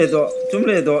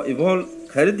좀래도 이볼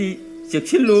가르디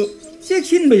섹실로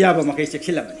섹신바 야바 마케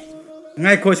섹실라바니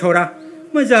ngaiko 쇼라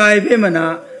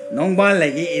마자이베마나 농발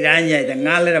레기 이란야이다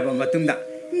ngal라라바 마뚱다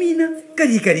미나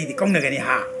까리까리디 꽁나가니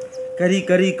하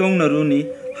करी कौनरुनी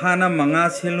हाना मंगा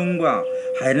सेलुंगबा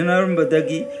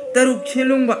हायरनारंबदगी तरुक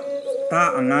सेलुंगबा ता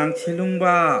अंगांग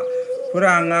सेलुंगबा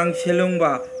पुरा अंगांग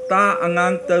सेलुंगबा ता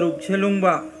अंगांग तरुक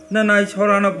सेलुंगबा ननाई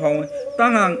छोराना भाव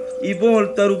तांगांग इबोल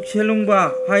तरुक सेलुंगबा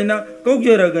हायना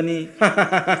कौजरगनी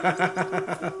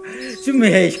चुम्मी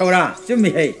है छोरा चुम्मी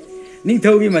है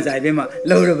निंथौगी मजाइबेमा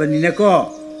लौरबनिनको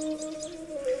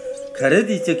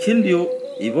खरदी चखिनबियो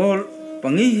इबोल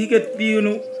पंगी हिगत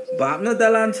पियुनु बापना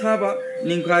दलान साबा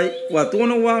निंखाई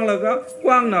वातोना वांगलगा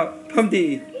क्वांगना फमदी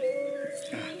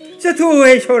चथु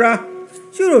है छोरा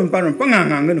सुरुन पारुन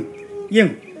पंगांगांगनु यं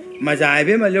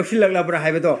मजाइबेमा लौसिलकलाब्रा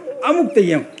हाइबदो अमुक्ते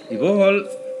यं इबोल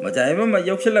मजाइबेमा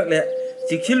यौसिलकले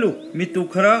चिखिलु मितु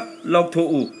खरा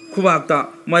लौथोउ खुबाक्ता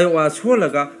मायवा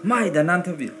सोलगा माइदा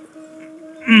नानथबि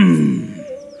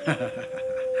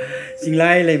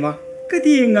सिंगलाइ लेमा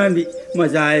कति ngambi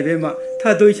मजाइबेमा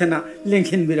थादोइसना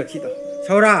लेंसिनबिरखिदो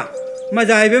छोरा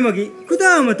मजाइबेमगी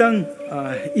खुदा मतंग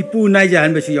इपु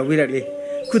नाइजाहानबसु याविरकले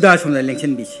खुदा सोमना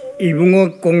लेंसिनबिसि इबुंगो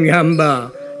कोंगयाम्बा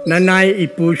ननाई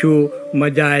इपुसु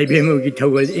मजाइबेमगी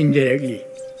थवल इंजरकली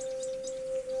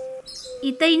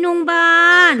इतै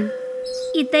नोंगबान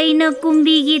इतैना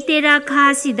कुंबीगी तेरा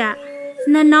खासिदा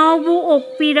ननावबु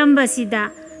ओकपिरंबसिदा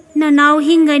ननाव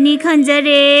हिंगनी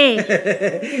खंजरे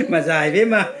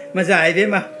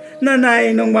मजाइबेमा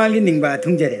ननाई नोंगबांगी निंगबा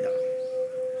थुंजरेदो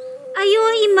अयो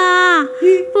इमा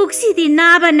पुक्सिदी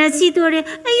नाबना सिदोरे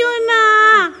अयो इमा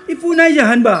इपु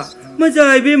नाइजाहानबा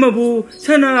मजाइबेमाबु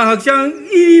सना हक्चांग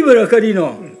इबरा करिनो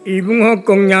इबुंगो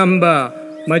कोंगयाम्बा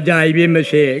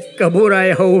मजाइबेमसे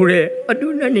कबोराय हौरे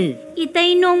अदुननी इतै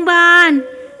नोंगबान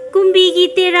कुंबीगी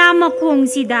तेरा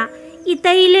मखोंगसिदा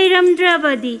इतै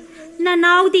लेरमद्रबदी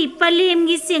ननावदी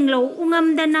पलेमगी सेंगलो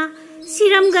उंगमदना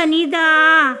सिरमगनीदा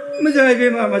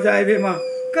मजाइबेमा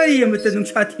करी अमत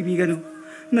नुंसा थिबिगनु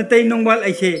नतै नोंबाल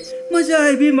ऐसे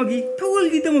मजाइबेमगी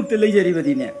थवलगी दमक्ते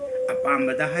लेजरिबदिने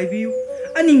अपामबदा हाइबियु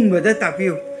अनिंगबदा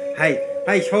तापियु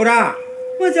हाय छोरा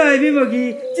मजाइबेमगी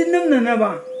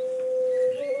चिन्नमननाबा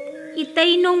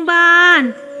इतै नोंगबान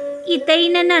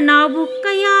इतैना ननावबु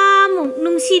कयामुक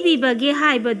नुंसिबिबगे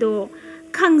हाइबदो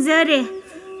खंगजरे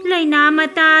लैना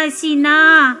मता सिना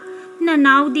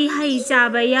ननावदी हाई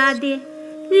चाबा यादे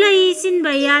लै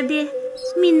सिनबा यादे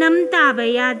मिनम ताबा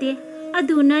यादे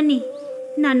अदुननी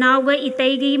ननावगा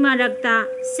इतैगी मरक्ता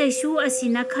सेसु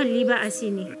असिना खलिबा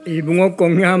असिनी इबुंगो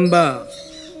कोंगयाम्बा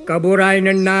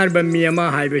कबोरायना नारबा मियामा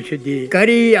हाइबसिदी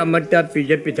करी अमता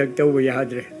पिजे पिथक तव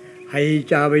याद्रे हाई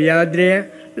चाबा याद्रे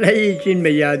लै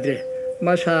चिनबा याद्रे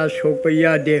मसा सोकबा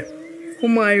यादे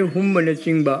हुमाय हुमबना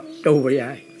चिंबा तवबा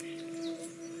याय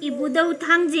इबुदौ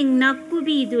थांजिंगना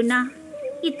कुबीदुना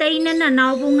इतैना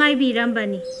ननावबु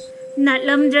ngaibirambani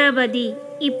natlamdrabadi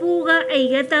ipuga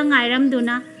aigata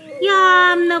ngairamduna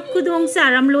yamna kudong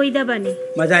saram loidabani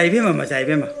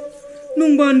मजाइबेमा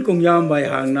नुंगबान कोंगयाम्बा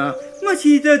हांगना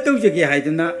मसीदा तौजगे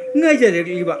हाइदुना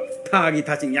ngaijरेगलिबा थागी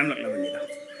थाचिंग यामलकलबनिदा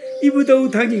इबुदौ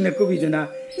थांजिंगना कुबीदुना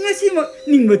ngasiम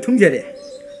निंगबा थुंजरे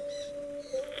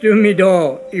चुमिदो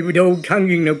इबुदौ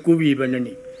थांजिंगना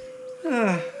कुबीबननी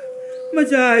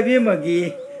मजाइबेमगी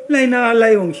लाइना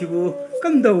लाइओंगसिबु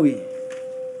कमदौई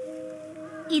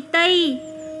इतै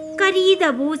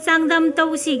ꯀꯔꯤꯗꯕꯨ ꯆꯥꯡꯗꯝ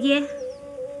ꯇꯧꯁꯤꯒꯦ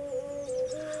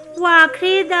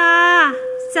ꯋꯥꯈ꯭ꯔꯦꯗ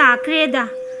ꯆꯥꯈ꯭ꯔꯦꯗ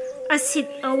ꯑꯁꯤꯠ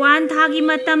ꯑꯋꯥꯟ ꯊꯥꯒꯤ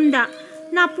ꯃꯇꯝꯗ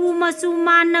ꯅꯥꯄꯨ ꯃꯆꯨ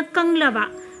ꯃꯥꯟꯅ ꯀꯪꯂꯕ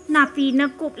ꯅꯥꯄꯤꯅ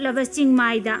ꯀꯨꯞꯂꯕ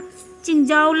ꯆꯤꯡꯃꯥꯏꯗ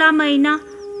ꯆꯤꯡꯖꯥꯎ ꯂꯥꯃꯩꯅ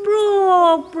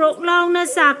ꯄ꯭ꯔꯣꯛ ꯄ꯭ꯔꯣꯛ ꯂꯥꯎꯅ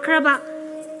ꯆꯥꯛꯈ꯭ꯔꯕ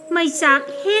ꯃꯩꯆꯥꯛ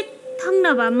ꯍꯦꯛ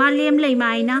ꯊꯪꯅꯕ ꯃꯥꯂꯦꯝ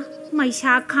ꯂꯩꯃꯥꯏꯅ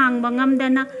ꯃꯩꯁꯥ ꯈꯥꯡꯕ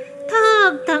ꯉꯝꯗꯅ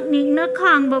ꯊꯛ ꯊꯛ ꯅꯤꯛꯅ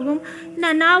ꯈꯥꯡꯕꯒꯨꯝ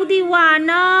ꯅꯅꯥꯎꯗꯤ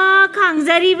ꯋꯥꯅ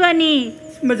ꯈꯥꯡꯖꯔꯤꯕꯅꯤ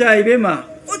ꯃꯖꯥ ꯏꯕꯦꯝꯃ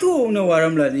ꯑꯣꯟꯊꯣꯛꯅ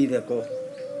ꯋꯥꯔꯝꯂꯅꯤꯗꯀꯣ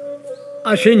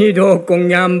ꯑꯁꯤꯅꯤꯗꯣ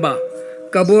ꯀꯣꯡꯌꯥꯝꯕ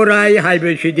ꯀꯕꯣꯔꯥꯏ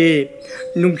ꯍꯥꯏꯕꯁꯤꯗꯤ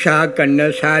ꯅꯨꯡꯁꯥ ꯀꯟꯅ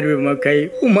ꯁꯥꯔꯤꯕ ꯃꯈꯩ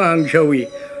ꯍꯨꯃꯥꯡ ꯁꯧꯏ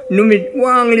ꯅꯨꯃꯤꯠ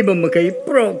ꯋꯥꯡꯂꯤꯕ ꯃꯈꯩ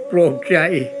ꯄ꯭ꯔꯣꯛ ꯄ꯭ꯔꯣꯛ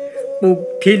ꯆꯥꯛꯏ ꯄꯨꯛ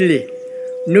ꯊꯤꯜꯂꯤ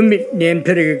ꯅꯨꯃꯤꯠ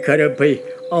ꯅꯦꯝꯊꯔꯒ ꯈꯔ ꯐꯩ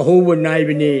ꯑꯍꯧꯕ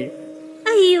ꯅꯥꯏꯕꯅꯤ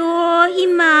ꯑꯌꯣ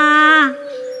ꯏꯃꯥ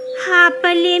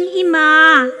ꯍꯥꯄꯂꯦꯝ ꯏꯃꯥ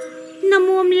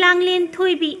ꯅꯃꯣꯝ ꯂꯥꯡꯂꯦꯟ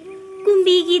ꯊꯣꯏꯕꯤ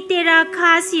ꯀꯨꯝꯕꯤꯒꯤ ꯇꯦꯔꯥ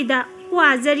ꯈꯥꯁꯤꯗ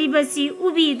ꯋꯥꯖꯔꯤꯕꯁꯤ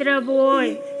ꯎꯕꯤꯗ꯭ꯔꯕꯣꯏ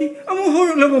ꯑꯃꯨꯛ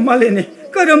ꯍꯧꯔꯛꯂꯕ ꯃꯥꯜꯂꯦꯅꯦ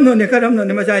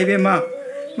ꯀꯔꯝꯅꯣꯅꯦ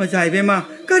ꯃꯖꯥ ꯏꯕꯦꯝꯃ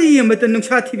ꯀꯔꯤ ꯑꯃꯠꯇ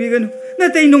ꯅꯨꯡꯁꯥ ꯊꯤꯕꯤꯒꯅꯨ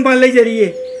ꯅꯇꯩ ꯅꯣꯡꯕꯥꯟ ꯂꯩꯖꯔꯤꯌꯦ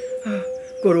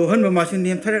ꯀꯣꯔꯣꯍꯟꯕ ꯃꯥꯁꯨ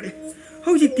ꯅꯦꯝꯊꯔꯛꯂꯦ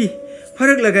ꯍꯧꯖꯤꯛꯇꯤ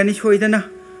ꯐꯔꯛꯂꯒꯅꯤ ꯁꯣꯏꯗꯅ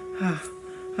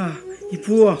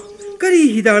ꯏꯄꯨ ꯀꯔꯤ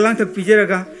ꯍꯤꯗꯥꯛ ꯂꯥꯡꯊꯛ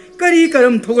ꯄꯤꯖꯔꯒ ꯀꯔꯤ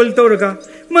ꯀꯔꯝ ꯊꯧꯒꯜ ꯇꯧꯔꯒ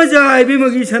ꯃꯖꯥ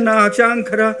ꯏꯕꯦꯝꯃꯒꯤ ꯁꯅꯥ ꯍꯛꯆꯥꯡ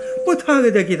ꯈꯔ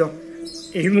ꯄꯣꯊꯥꯒꯗꯒꯤꯗꯣ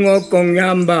ꯏꯕꯨꯡꯉꯣ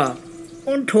ꯀꯣꯡꯌꯥꯝꯕ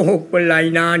ꯑꯣꯟꯊꯣꯛꯄ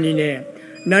ꯂꯥꯏꯅꯥꯅꯤꯅꯦ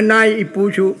ꯅꯅꯥꯏ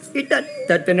ꯏꯄꯨꯁꯨ ꯏꯇꯠ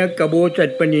ꯇꯠꯇꯅ ꯀꯕꯣ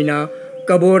ꯆꯠꯄꯅꯤꯅ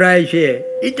ꯀꯕꯣꯔꯥꯏꯁꯦ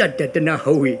ꯏꯇꯠ ꯇꯠꯇꯅ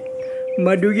ꯍꯧꯏ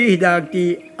ꯃꯗꯨꯒꯤ ꯍꯤꯗꯥꯛꯇꯤ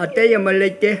ꯑꯇꯩ ꯑꯃ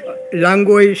ꯂꯩꯇꯦ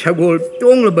ꯂꯥꯡꯒꯣꯏ ꯁꯒꯣꯜ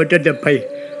ꯇꯣꯡꯂꯕꯇꯗ ꯐꯩ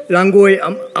ꯂꯥꯡꯒꯣꯏ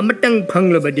ꯑꯃꯇꯪ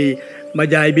ꯐꯪꯂꯕꯗꯤ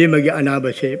ꯃꯖꯥ ꯏꯕꯦꯝꯃꯒꯤ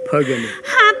ꯑꯅꯥꯕꯁꯦ ꯐꯒꯅꯤ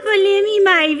ꯍꯥꯄꯂꯦꯝ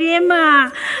ꯏꯃꯥ ꯏꯕꯦꯝꯃ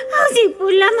ꯍꯧꯖꯤꯛꯄꯨ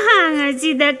ꯂꯝꯍꯥꯡ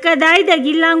ꯑꯁꯤꯗ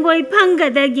ꯀꯗꯥꯏꯗꯒꯤ ꯂꯥꯡꯒꯣꯏ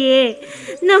ꯐꯪꯒꯗꯒꯦ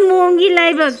ꯅꯃꯣꯡꯒꯤ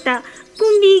ꯂꯥꯏꯕꯛꯇ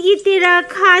ꯀꯨꯝꯕꯤꯒꯤ ꯇꯦꯔꯥ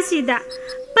ꯈꯥꯁꯤꯗ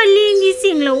ꯄꯂꯦꯡꯒꯤ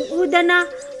ꯆꯤꯡꯂꯧ ꯎꯗꯅ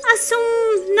ꯑꯁꯨꯝ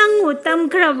ꯅꯪꯉꯨ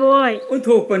ꯇꯝꯈ꯭ꯔꯕꯣꯏ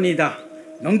ꯑꯣꯟꯊꯣꯛꯄꯅꯤꯗ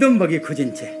ꯅꯣꯡꯗꯝꯕꯒꯤ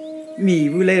ꯈꯨꯖꯤꯟꯁꯦ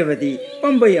ꯃꯤꯕꯨ ꯂꯩꯔꯕꯗꯤ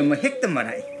ꯄꯥꯝꯕꯩ ꯑꯃ ꯍꯦꯛꯇ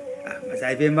ꯃꯔꯥꯏ ꯃꯖꯥ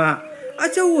ꯏꯕꯦꯝꯃ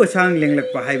ꯑꯆꯧ ꯑꯁꯥꯡ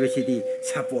ꯂꯦꯡꯂꯛꯄ ꯍꯥꯏꯕꯁꯤꯗꯤ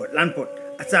ꯁꯥꯄꯣꯠ ꯂꯥꯟꯄꯣꯠ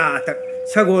ꯑꯆꯥ ꯑꯊꯛ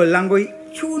ꯁꯒꯣꯜ ꯂꯥꯡꯒꯣꯏ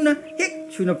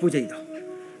ꯁꯨꯅ ꯄꯨꯖꯩꯗꯣ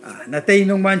ꯅꯇꯩ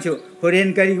ꯅꯣꯡꯕꯥꯟꯁꯨ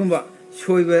ꯍꯣꯔꯦꯟ ꯀꯔꯤꯒꯨꯝꯕ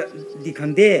ꯁꯣꯏꯕꯗꯤ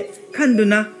ꯈꯪꯗꯦ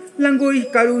ꯈꯟꯗꯨꯅ ꯂꯥꯡꯒꯣꯏ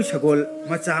ꯀꯥꯔꯨ ꯁꯒꯣꯜ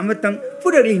ꯃꯆꯥ ꯑꯃꯇꯪ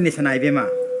ꯄꯨꯔꯛꯂꯤꯅꯦ ꯁꯅꯥ ꯏꯕꯦꯝꯃ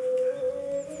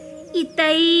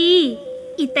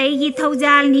ꯏꯇꯩꯒꯤ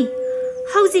ꯊꯧꯖꯥꯜꯅꯤ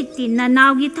ꯍꯧꯖꯤꯛꯇꯤ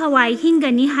ꯅꯅꯥꯎꯒꯤ ꯊꯋꯥꯏ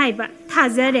ꯍꯤꯡꯒꯅꯤ ꯍꯥꯏꯕ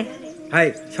ꯊꯥꯖꯔꯦ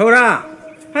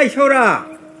ꯍꯥꯏ ꯁꯧꯔꯥ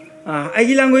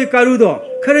ꯑꯩꯒꯤ ꯂꯥꯡꯒꯣꯏ ꯀꯥꯔꯨꯗꯣ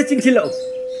ꯈꯔ ꯆꯤꯡꯁꯤꯜꯂꯛꯎ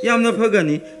ꯌꯥꯝꯅ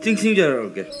ꯐꯒꯅꯤ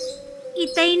ꯆꯤꯡꯁꯤꯟꯖꯔꯛꯑꯒꯦ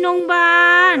이따이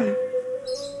농반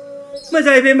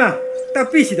맞아요 베마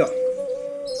딱 삐시도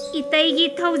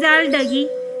이따이기 터잘다기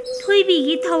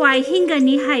토이비기 터와이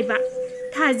힝가니 하이바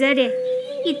타자레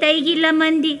이따이기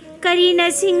라만디 까리나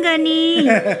싱가니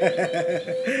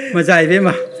맞아요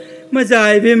베마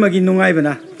맞아요 베마기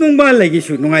농아이바나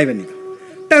농발레기슈 농아이바니다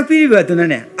딱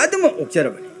삐리바도나네 아드모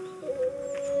옥자라바니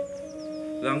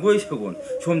랑고이 샤곤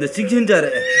좀 더 칭칭자래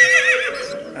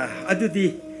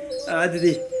아두디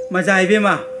맞아요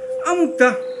베마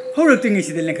아묵다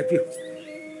허럭등이시들 랭카피오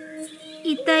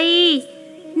이따이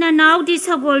나나우디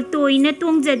서골 또이나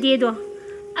똥자디에도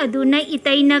아두나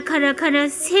이따이나 카라카라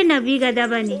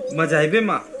세나비가다바니 맞아요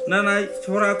베마 나나이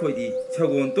소라 코이디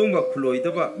서곤 똥바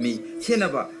쿨로이더바 미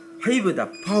세나바 하이브다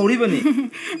파오리바니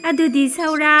아두디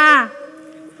서우라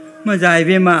맞아요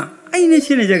베마 아이네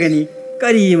세나자가니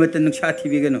까리 맞던 නුක්ෂා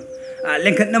තිබෙගනු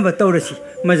랭කත් නම්බ තවරසි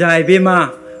මජායි බේමා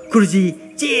කුර්ජි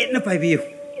චේන පයිබියු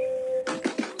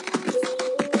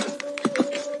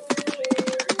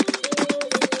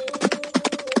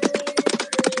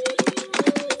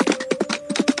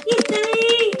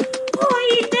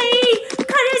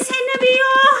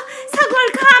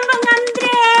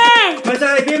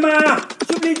මජායි බේමා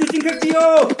සුබ්ලි දුචින් කපියෝ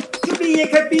සුබ්ලි ये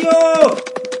कपियो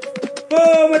ओ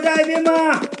मजाई बेमा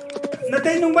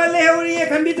नतै नुंबा लेहौरी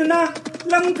खंबिदुना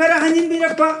लम खरा हंजिन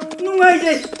बिरपा नुंगाई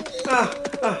जे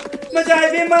मजाई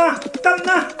बेमा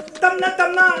तमना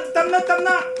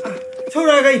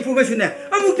छोरागा इपुगा सुने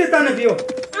अमुक्ते ताना बियो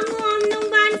अमोम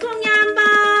नुंबान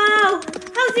कोंयाम्बाव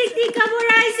हौजिकति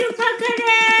कबोराई सु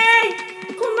फखरे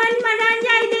कुमन मरान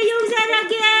जाइदे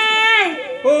युजरागे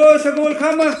ओ सगोल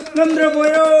खामा नमद्र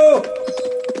बोयो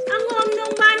अमोम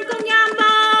नुंबान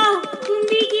कोंयाम्बाव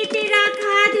कुंबीगी तेरा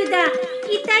खादुदा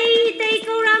इताई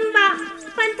कौरम्बा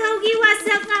पंथौगी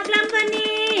वासक आगलम्बनी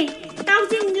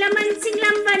ताउजिंग लमन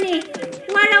सिंगलम्बनी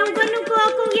वराउ गनुको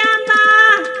कोयाम्बा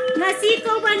ngasi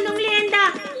ko bandung lenda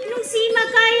nungsi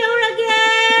makai aurage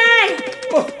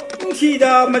oh nungsi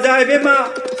da majai bema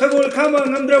sagol khama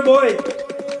ngamdra boy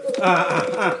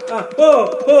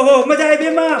oh majai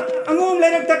bema angum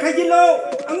lerak ta khajilo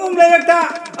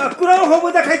kurau hobu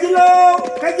da khajilo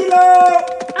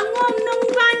angom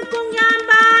nungban kong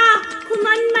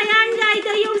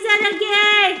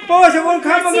ô sao con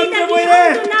khám mà ngâm cho mày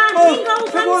đấy ô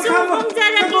sao con khám mà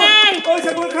ô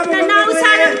sao con khám mà ngâm cho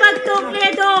mày đấy batok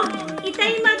ledo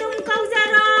itay madum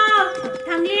kauzaro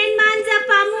thanglen manja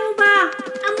pamuba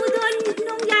amudon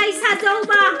nung yai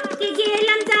sajoba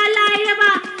kigelam jalai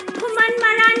raba kuman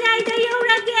maranyai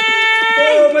dayorage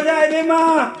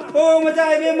ô mà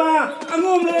dài về mà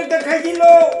angum lấy ta khai chín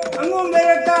lô angum lấy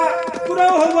ta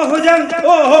kurao hova hojang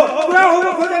ô kurao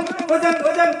hova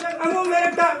hojang angum lấy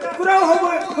ta kurao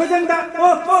hova hojang ta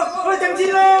ô hojang chín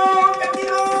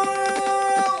lô